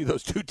cool to see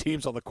those two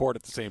teams on the court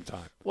at the same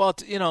time. Well,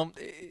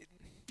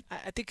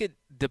 I think it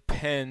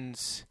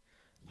depends.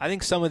 I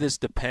think some of this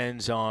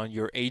depends on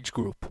your age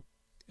group,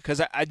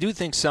 because I do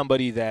think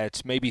somebody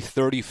that's maybe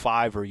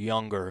 35 or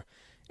younger,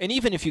 and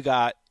even if we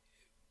got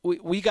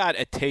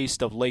a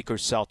taste of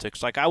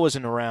Lakers-Celtics. Like I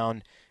wasn't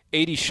around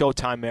 80s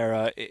Showtime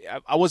era.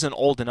 I wasn't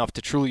old enough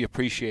to truly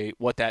appreciate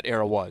what that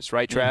era was,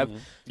 right, Trav? Mm-hmm.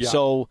 Yeah.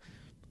 So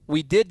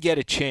we did get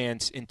a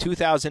chance in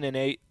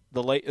 2008.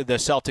 The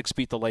Celtics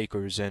beat the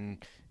Lakers,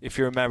 and if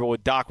you remember,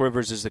 with Doc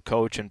Rivers as the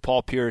coach and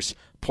Paul Pierce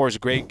pours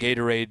great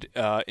Gatorade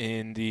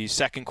in the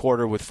second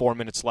quarter with 4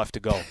 minutes left to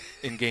go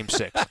in Game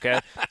 6. Okay,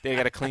 they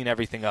got to clean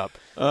everything up,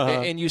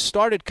 and you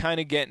started kind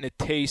of getting a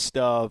taste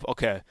of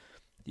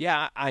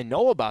Yeah, I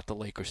know about the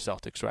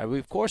Lakers-Celtics rivalry.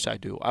 Of course I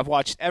do. I've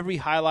watched every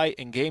highlight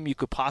and game you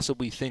could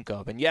possibly think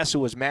of. And yes, it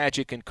was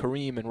Magic and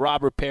Kareem and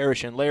Robert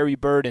Parrish and Larry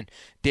Bird and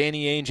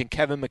Danny Ainge and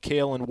Kevin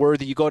McHale and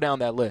Worthy. You go down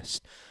that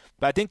list.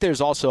 But I think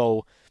there's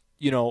also,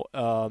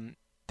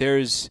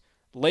 there's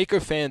Laker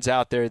fans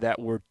out there that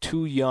were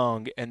too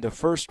young, and the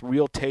first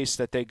real taste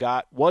that they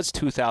got was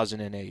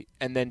 2008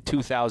 and then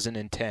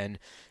 2010.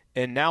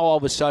 And now all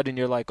of a sudden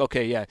you're like,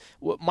 okay, yeah.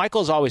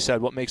 Michael's always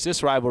said what makes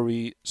this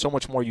rivalry so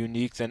much more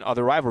unique than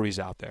other rivalries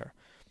out there.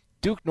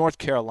 Duke, North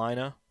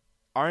Carolina,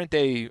 aren't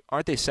they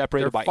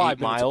separated by 8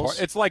 miles?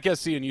 Apart. It's like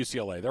SC and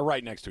UCLA. They're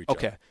right next to each other.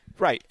 Okay,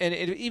 right. And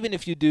even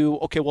if you do,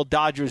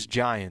 Dodgers,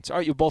 Giants,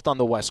 aren't you both on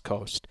the West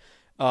Coast?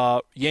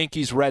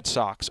 Yankees, Red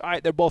Sox, all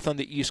right, they're both on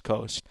the East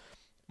Coast.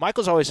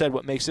 Michael's always said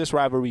what makes this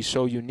rivalry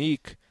so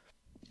unique,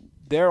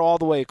 they're all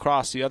the way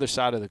across the other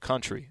side of the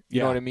country. You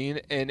know what I mean?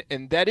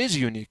 And that is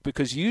unique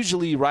because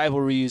usually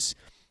rivalries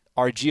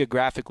are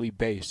geographically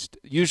based.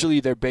 Usually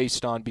they're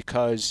based on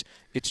because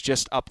it's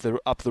just up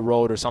the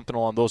road or something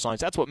along those lines.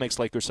 That's what makes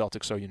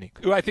Lakers-Celtics so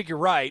unique. I think you're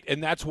right,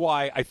 and that's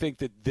why I think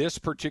that this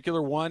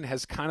particular one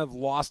has kind of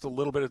lost a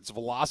little bit of its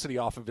velocity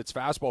off of its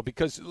fastball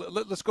because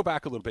let's go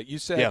back a little bit. You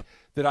said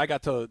that I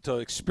got to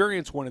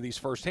experience one of these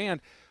firsthand.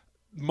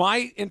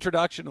 My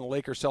introduction to the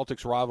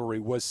Lakers-Celtics rivalry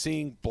was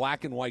seeing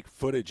black and white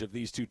footage of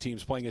these two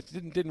teams playing. It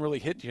didn't really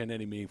hit you in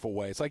any meaningful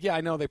way. It's like, yeah,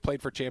 I know they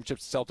played for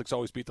championships. The Celtics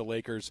always beat the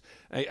Lakers.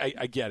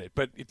 I get it,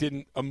 but it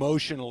didn't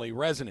emotionally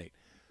resonate.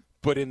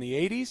 But in the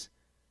 80s,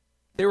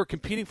 they were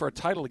competing for a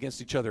title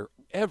against each other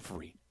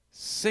every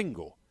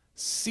single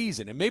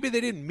season. And maybe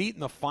they didn't meet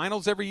in the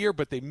finals every year,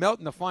 but they met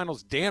in the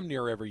finals damn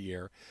near every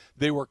year.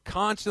 They were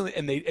constantly,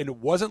 and it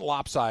wasn't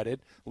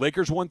lopsided.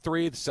 Lakers won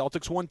 3, the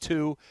Celtics won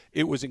 2.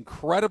 It was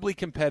incredibly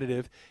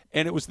competitive,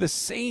 and it was the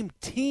same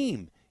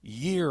team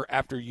year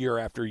after year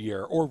after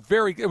year.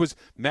 It was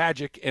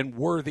Magic and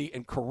Worthy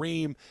and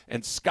Kareem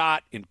and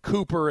Scott and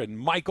Cooper and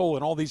Michael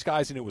and all these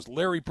guys, and it was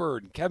Larry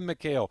Bird and Kevin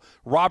McHale,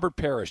 Robert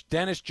Parrish,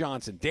 Dennis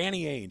Johnson,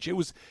 Danny Ainge.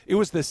 It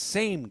was the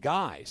same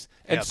guys.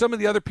 And some of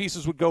the other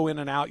pieces would go in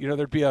and out.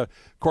 There'd be a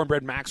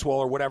Cornbread Maxwell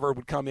or whatever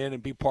would come in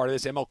and be part of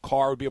this. ML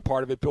Carr would be a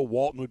part of it. Bill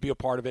Walton would be a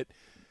part of it.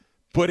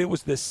 But it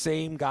was the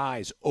same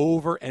guys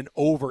over and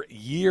over,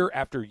 year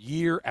after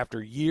year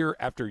after year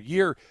after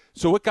year.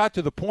 So it got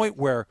to the point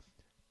where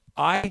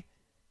I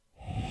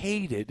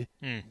hated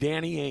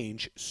Danny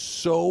Ainge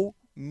so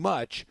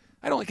much.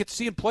 I'd only get to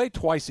see him play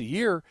twice a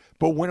year,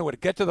 but when it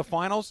would get to the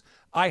finals,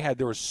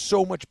 there was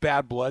so much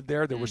bad blood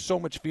there. There was so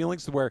much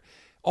feelings to where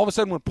all of a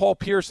sudden when Paul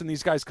Pierce and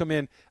these guys come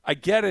in, I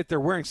get it, they're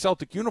wearing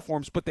Celtic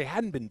uniforms, but they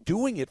hadn't been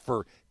doing it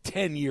for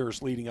 10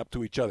 years leading up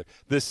to each other.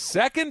 The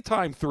second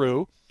time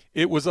through,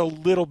 it was a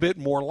little bit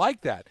more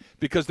like that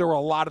because there were a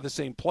lot of the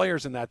same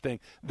players in that thing.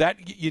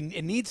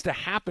 It needs to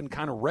happen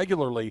kind of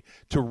regularly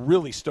to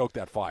really stoke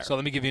that fire. So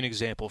let me give you an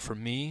example. For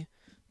me,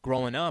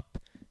 growing up,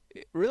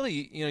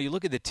 really, you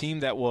look at the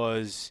team that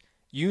was,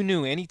 you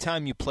knew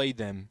anytime you played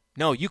them,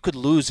 no, you could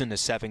lose in a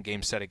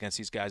 7-game set against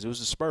these guys. It was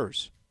the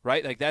Spurs,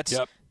 right? Like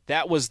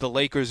that was the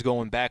Lakers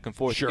going back and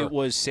forth. Sure. It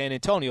was San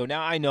Antonio.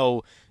 Now I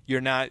know you're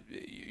not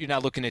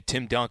looking at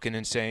Tim Duncan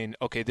and saying,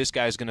 okay, this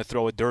guy's going to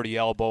throw a dirty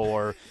elbow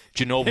or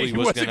Ginobili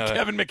was going to.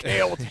 Kevin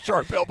McHale with the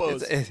sharp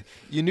elbows.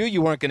 You knew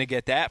you weren't going to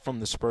get that from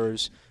the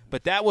Spurs,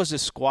 but that was a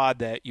squad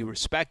that you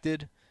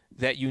respected,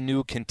 that you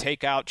knew can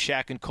take out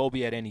Shaq and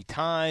Kobe at any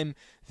time,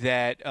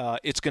 that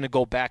it's going to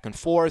go back and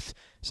forth.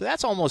 So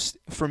that's almost,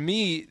 for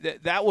me,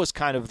 that was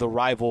kind of the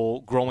rival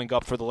growing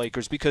up for the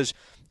Lakers because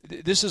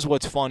this is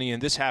what's funny,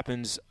 and it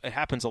happens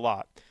a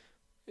lot.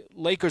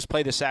 Lakers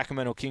play the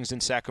Sacramento Kings in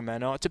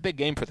Sacramento. It's a big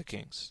game for the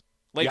Kings.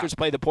 Lakers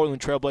play the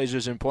Portland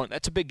Trailblazers in Portland.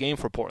 That's a big game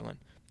for Portland.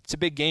 It's a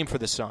big game for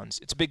the Suns.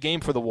 It's a big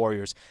game for the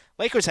Warriors.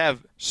 Lakers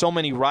have so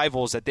many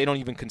rivals that they don't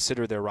even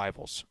consider their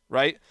rivals,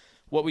 right?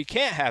 What we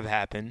can't have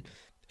happen,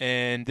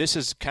 and this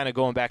is kind of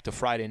going back to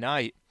Friday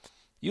night,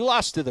 you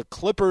lost to the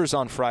Clippers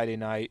on Friday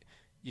night.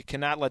 You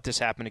cannot let this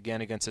happen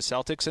again against the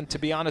Celtics. And to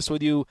be honest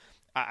with you,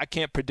 I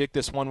can't predict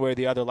this one way or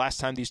the other. Last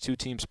time these two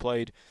teams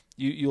played,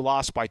 you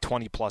lost by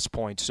 20-plus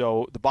points.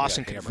 So the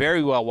Boston can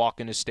very well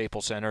walk into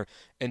Staples Center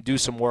and do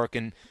some work.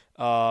 And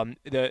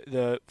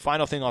the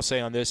final thing I'll say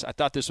on this, I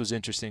thought this was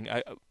interesting.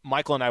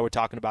 Michael and I were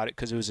talking about it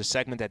because it was a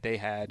segment that they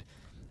had.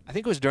 I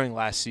think it was during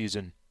last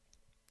season.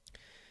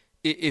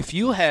 If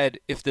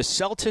the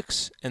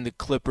Celtics and the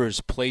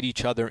Clippers played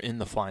each other in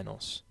the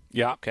finals,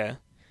 okay,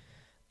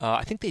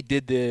 I think they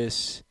did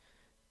this.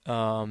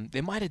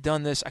 They might have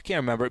done this. I can't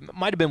remember. It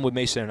might have been with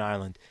Mason and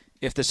Ireland.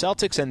 If the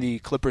Celtics and the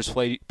Clippers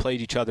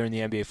played each other in the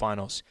NBA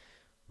Finals,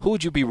 who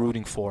would you be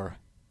rooting for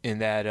in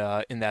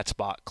that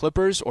spot?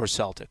 Clippers or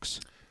Celtics?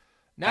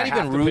 Not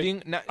even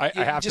rooting. I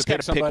have just to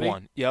pick somebody. Pick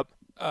one. Yep.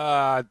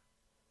 Gosh,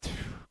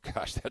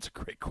 that's a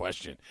great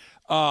question.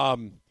 I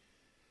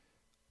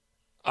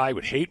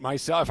would hate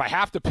myself if I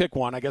have to pick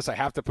one. I guess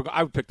I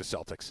would pick the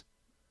Celtics.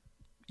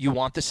 You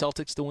want the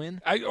Celtics to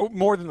win?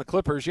 More than the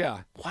Clippers,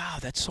 yeah. Wow,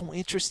 that's so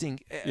interesting.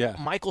 Yeah.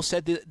 Michael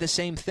said the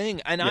same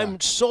thing, and Yeah.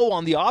 I'm so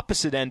on the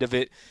opposite end of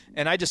it,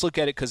 and I just look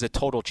at it because of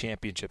total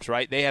championships,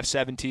 right? They have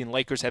 17,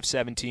 Lakers have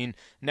 17,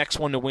 next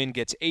one to win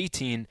gets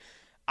 18.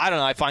 I don't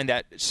know, I find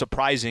that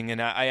surprising,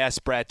 and I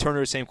asked Brad Turner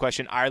the same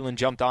question. Ireland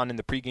jumped on in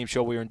the pregame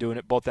show we were doing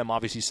it. Both of them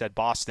obviously said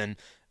Boston,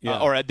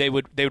 or they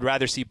would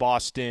rather see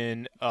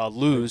Boston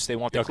lose. They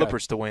want the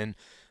Clippers to win,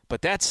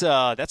 but that's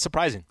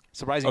surprising.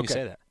 Surprising you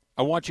say that.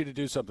 I want you to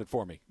do something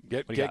for me.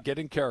 Get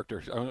in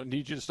character. I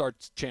need you to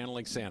start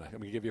channeling Santa. I'm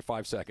going to give you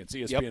 5 seconds.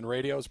 ESPN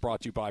Radio is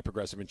brought to you by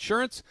Progressive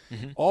Insurance.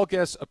 Mm-hmm. All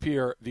guests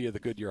appear via the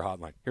Goodyear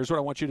hotline. Here's what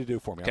I want you to do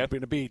for me. Okay. I'm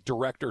going to be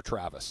Director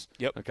Travis.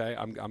 Yep. Okay.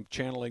 I'm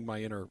channeling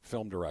my inner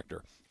film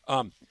director.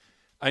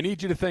 I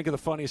need you to think of the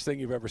funniest thing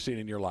you've ever seen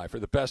in your life, or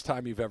the best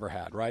time you've ever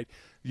had, right?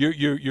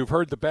 You've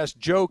heard the best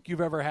joke you've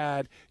ever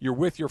had. You're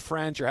with your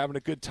friends. You're having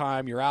a good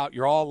time. You're out.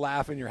 You're all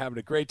laughing. You're having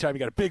a great time. You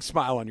got a big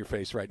smile on your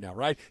face right now,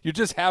 right? You're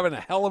just having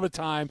a hell of a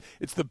time.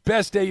 It's the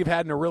best day you've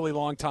had in a really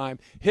long time.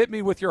 Hit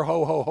me with your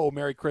ho, ho, ho,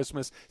 Merry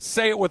Christmas.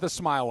 Say it with a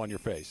smile on your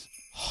face.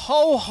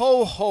 Ho,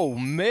 ho, ho,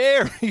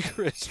 Merry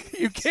Christmas.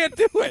 You can't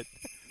do it.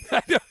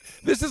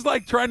 This is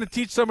like trying to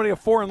teach somebody a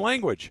foreign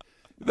language.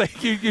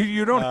 Like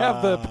you don't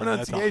have the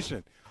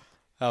pronunciation.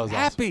 That was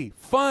happy,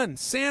 fun.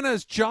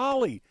 Santa's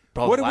jolly.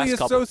 Bro, what do we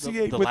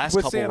associate with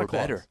Santa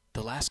Claus? Better.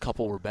 The last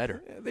couple were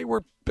better. Yeah, they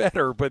were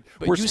better, but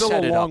we're still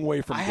a long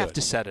way from good. I have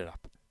to set it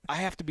up. I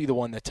have to be the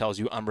one that tells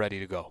you I'm ready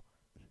to go.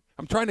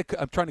 I'm trying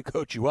to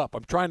coach you up.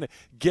 I'm trying to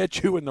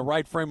get you in the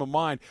right frame of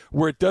mind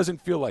where it doesn't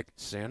feel like,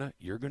 Santa,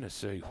 you're going to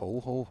say ho,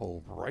 ho,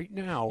 ho right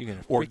now,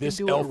 or this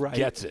elf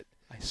gets it.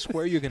 I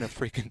swear you're going to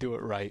freaking do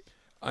it right.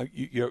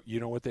 You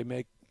know what they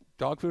make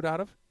dog food out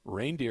of?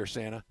 Reindeer,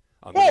 Santa.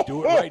 I'm going to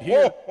do it right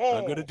here.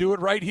 I'm going to do it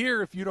right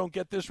here if you don't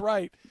get this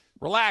right.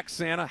 Relax,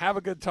 Santa. Have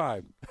a good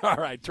time. All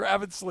right,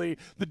 Travis Lee,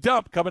 The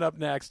Dump coming up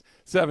next,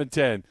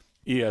 710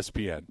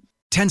 ESPN.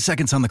 10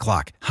 seconds on the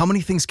clock. How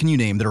many things can you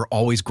name that are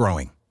always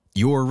growing?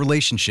 Your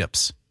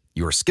relationships,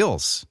 your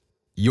skills,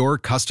 your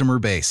customer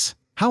base.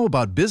 How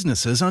about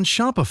businesses on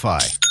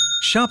Shopify?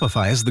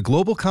 Shopify is the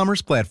global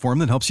commerce platform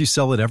that helps you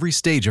sell at every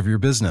stage of your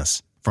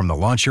business. From the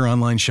launch your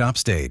online shop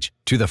stage,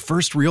 to the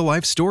first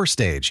real-life store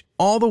stage,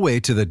 all the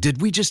way to the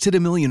did we just hit a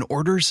million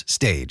orders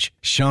stage,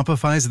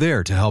 Shopify's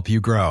there to help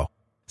you grow.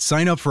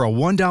 Sign up for a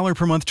 $1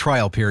 per month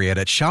trial period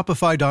at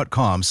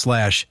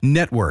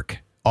shopify.com/network,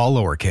 all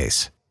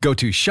lowercase. Go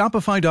to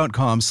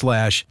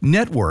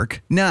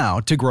shopify.com/network now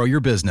to grow your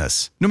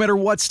business, no matter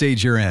what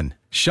stage you're in.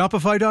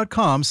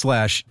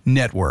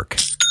 Shopify.com/network.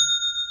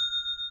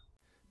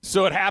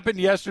 So it happened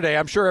yesterday.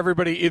 I'm sure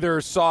everybody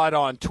either saw it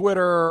on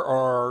Twitter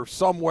or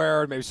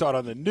somewhere, maybe saw it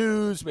on the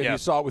news, maybe you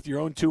saw it with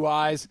your own 2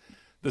 eyes.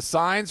 The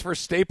signs for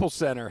Staples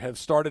Center have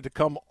started to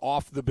come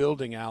off the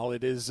building, Al.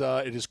 It is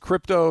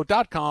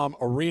Crypto.com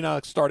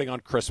Arena starting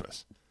on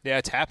Christmas. Yeah,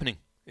 it's happening.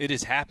 It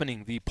is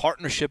happening. The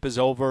partnership is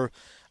over.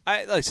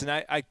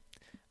 I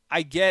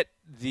get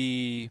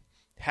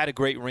had a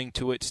great ring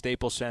to it,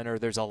 Staples Center.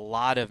 There's a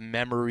lot of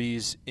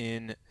memories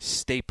in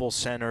Staples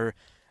Center.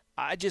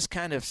 I just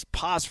kind of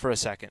pause for a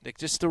second,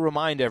 just to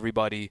remind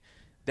everybody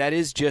that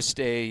is just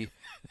a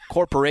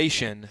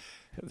corporation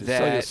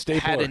that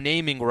had a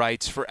naming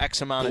rights for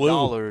X amount of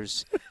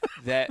dollars,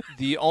 that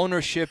the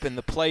ownership and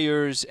the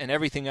players and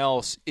everything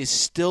else is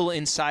still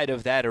inside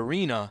of that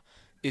arena.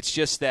 It's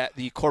just that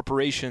the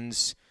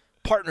corporation's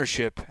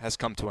partnership has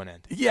come to an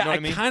end. Yeah, you know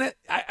what I mean?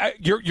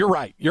 You're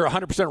right. You're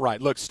 100%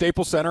 right. Look,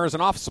 Staples Center is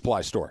an office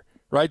supply store.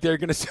 Right, they're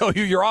going to sell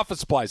you your office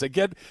supplies. I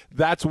get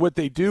that's what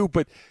they do,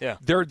 but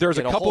there's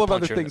a couple of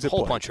other things.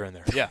 Hole puncher in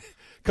there, yeah.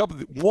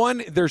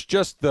 One, there's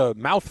just the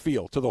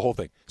mouthfeel to the whole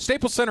thing.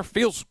 Staples Center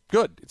feels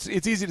good.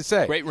 It's easy to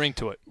say. Great ring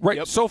to it. Right,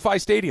 yep. SoFi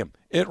Stadium,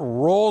 it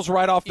rolls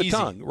right off the easy.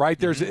 tongue. Right,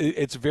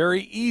 it's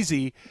very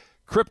easy.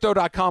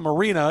 Crypto.com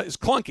Arena is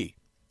clunky.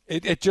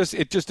 It just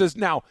does.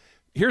 Now,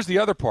 here's the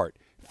other part.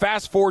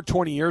 Fast forward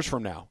 20 years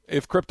from now,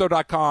 if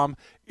Crypto.com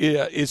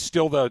is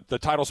still the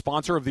title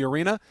sponsor of the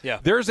arena,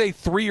 there's a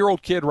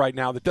 3-year-old kid right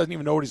now that doesn't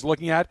even know what he's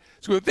looking at.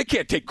 So they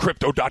can't take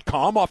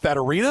Crypto.com off that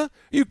arena. Are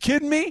you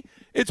kidding me?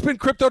 It's been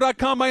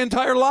Crypto.com my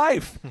entire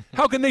life.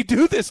 How can they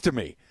do this to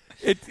me?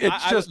 It's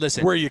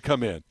just where you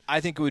come in.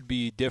 I think it would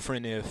be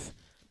different if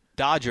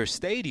Dodger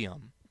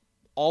Stadium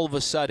all of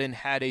a sudden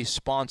had a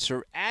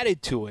sponsor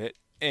added to it,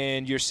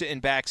 and you're sitting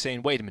back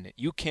saying, wait a minute,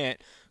 you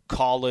can't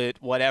call it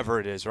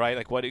whatever it is, right?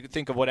 Like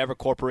think of whatever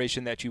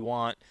corporation that you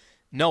want.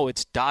 No,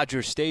 it's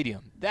Dodger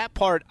Stadium. That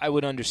part I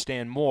would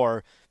understand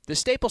more. The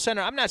Staples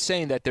Center, I'm not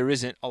saying that there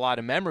isn't a lot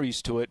of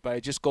memories to it, but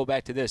I just go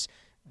back to this.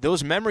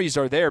 Those memories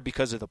are there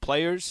because of the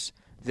players.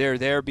 They're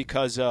there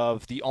because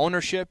of the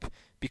ownership,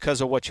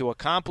 because of what you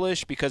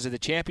accomplished, because of the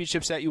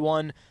championships that you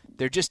won.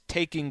 They're just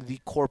taking the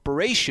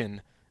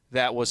corporation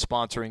that was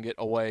sponsoring it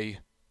away.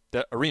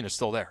 The arena's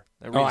still there.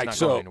 The arena's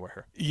not going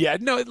anywhere. Yeah,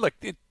 no, look,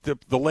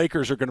 the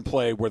Lakers are going to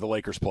play where the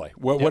Lakers play.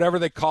 Whatever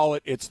they call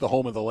it, it's the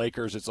home of the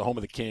Lakers. It's the home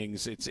of the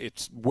Kings.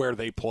 It's where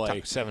they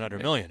play.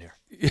 $700 million here.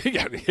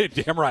 Yeah,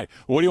 damn right.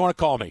 What do you want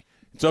to call me?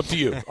 It's up to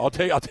you. I'll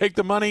take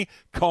the money.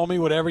 Call me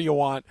whatever you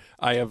want.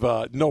 I have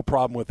no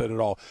problem with it at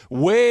all.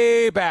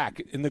 Way back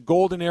in the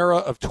golden era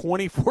of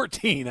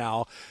 2014,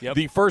 Al,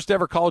 the first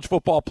ever college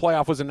football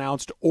playoff was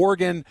announced.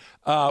 Oregon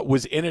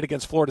was in it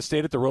against Florida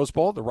State at the Rose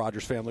Bowl. The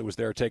Rodgers family was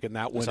there taking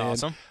that one in.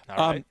 That's awesome.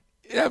 All right.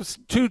 It was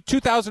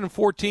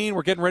 2014.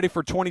 We're getting ready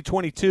for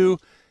 2022.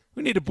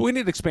 We need to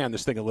expand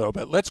this thing a little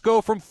bit. Let's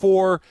go from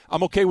 4.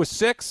 I'm okay with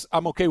 6.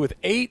 I'm okay with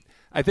 8.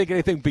 I think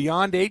anything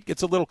beyond 8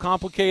 gets a little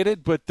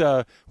complicated,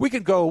 but we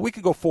could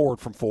go forward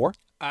from 4.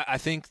 I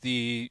think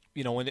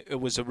when it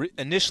was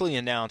initially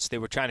announced, they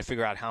were trying to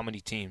figure out how many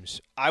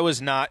teams. I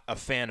was not a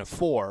fan of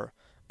 4,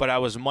 but I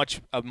was a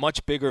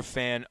much bigger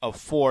fan of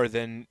 4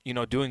 than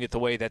doing it the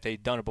way that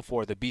they'd done it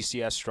before, the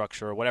BCS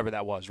structure or whatever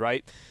that was,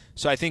 right?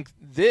 So I think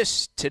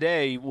this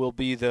today will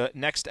be the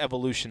next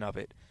evolution of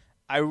it.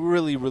 I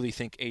really, really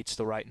think 8's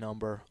the right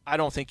number. I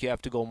don't think you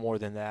have to go more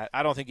than that.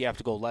 I don't think you have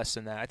to go less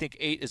than that. I think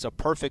 8 is a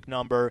perfect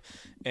number.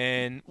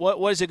 And what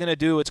is it going to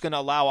do? It's going to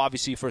allow,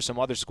 obviously, for some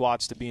other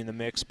squads to be in the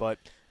mix, but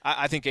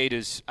I think 8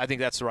 is. I think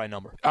that's the right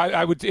number.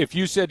 I would, if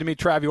you said to me,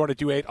 Trav, you want to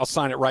do 8? I'll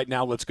sign it right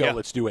now. Let's go. Yeah.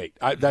 Let's do 8.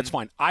 That's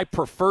fine. I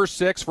prefer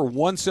 6 for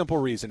one simple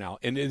reason, Al,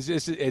 and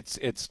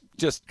it's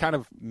just kind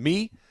of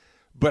me.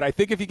 But I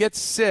think if you get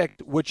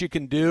 6, what you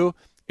can do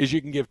is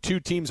you can give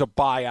 2 teams a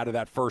bye out of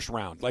that first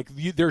round. Like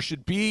there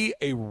should be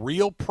a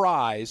real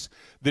prize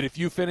that if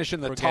you finish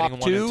in the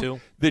top 2,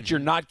 that you're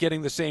not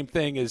getting the same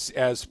thing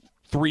as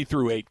 3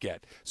 through 8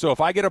 get. So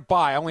if I get a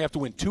bye, I only have to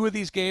win 2 of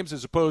these games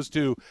as opposed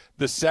to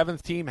the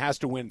 7th team has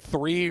to win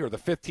 3 or the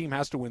 5th team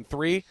has to win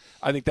 3.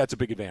 I think that's a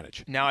big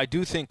advantage. Now, I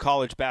do think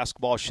college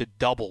basketball should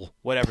double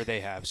whatever they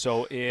have.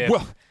 So if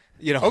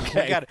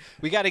okay.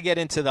 we got to get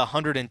into the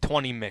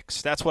 120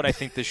 mix. That's what I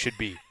think this should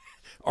be.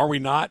 Are we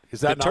not?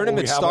 Is that the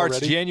tournament starts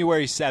already?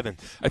 January 7th?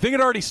 I think it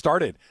already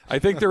started. I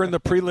think they're in the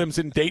prelims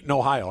in Dayton,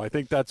 Ohio. I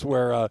think that's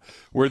where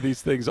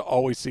these things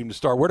always seem to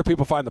start. Where do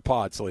people find the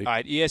pod, Slee? All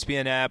right,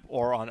 ESPN app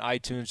or on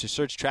iTunes. Just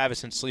search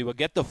Travis and Slee. We'll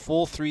get the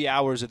full 3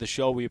 hours of the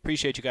show. We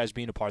appreciate you guys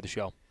being a part of the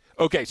show.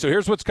 Okay, so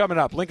here's what's coming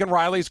up. Lincoln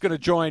Riley's going to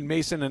join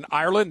Mason in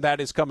Ireland.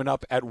 That is coming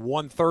up at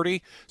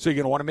 1:30. So you're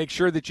going to want to make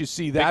sure that you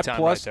see that.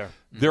 Plus, right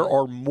there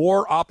are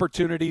more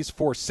opportunities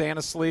for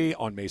Santa Slee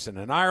on Mason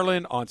and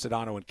Ireland, on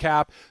Sedano and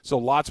Cap. So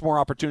lots more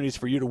opportunities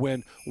for you to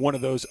win one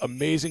of those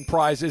amazing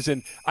prizes.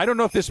 And I don't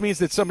know if this means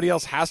that somebody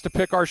else has to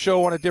pick our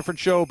show on a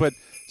different show, but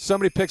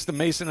somebody picks the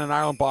Mason and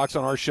Ireland box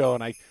on our show,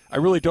 and I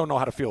really don't know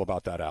how to feel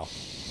about that, Al.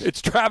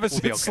 It's Travis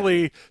and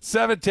Slee,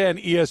 710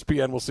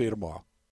 ESPN. We'll see you tomorrow.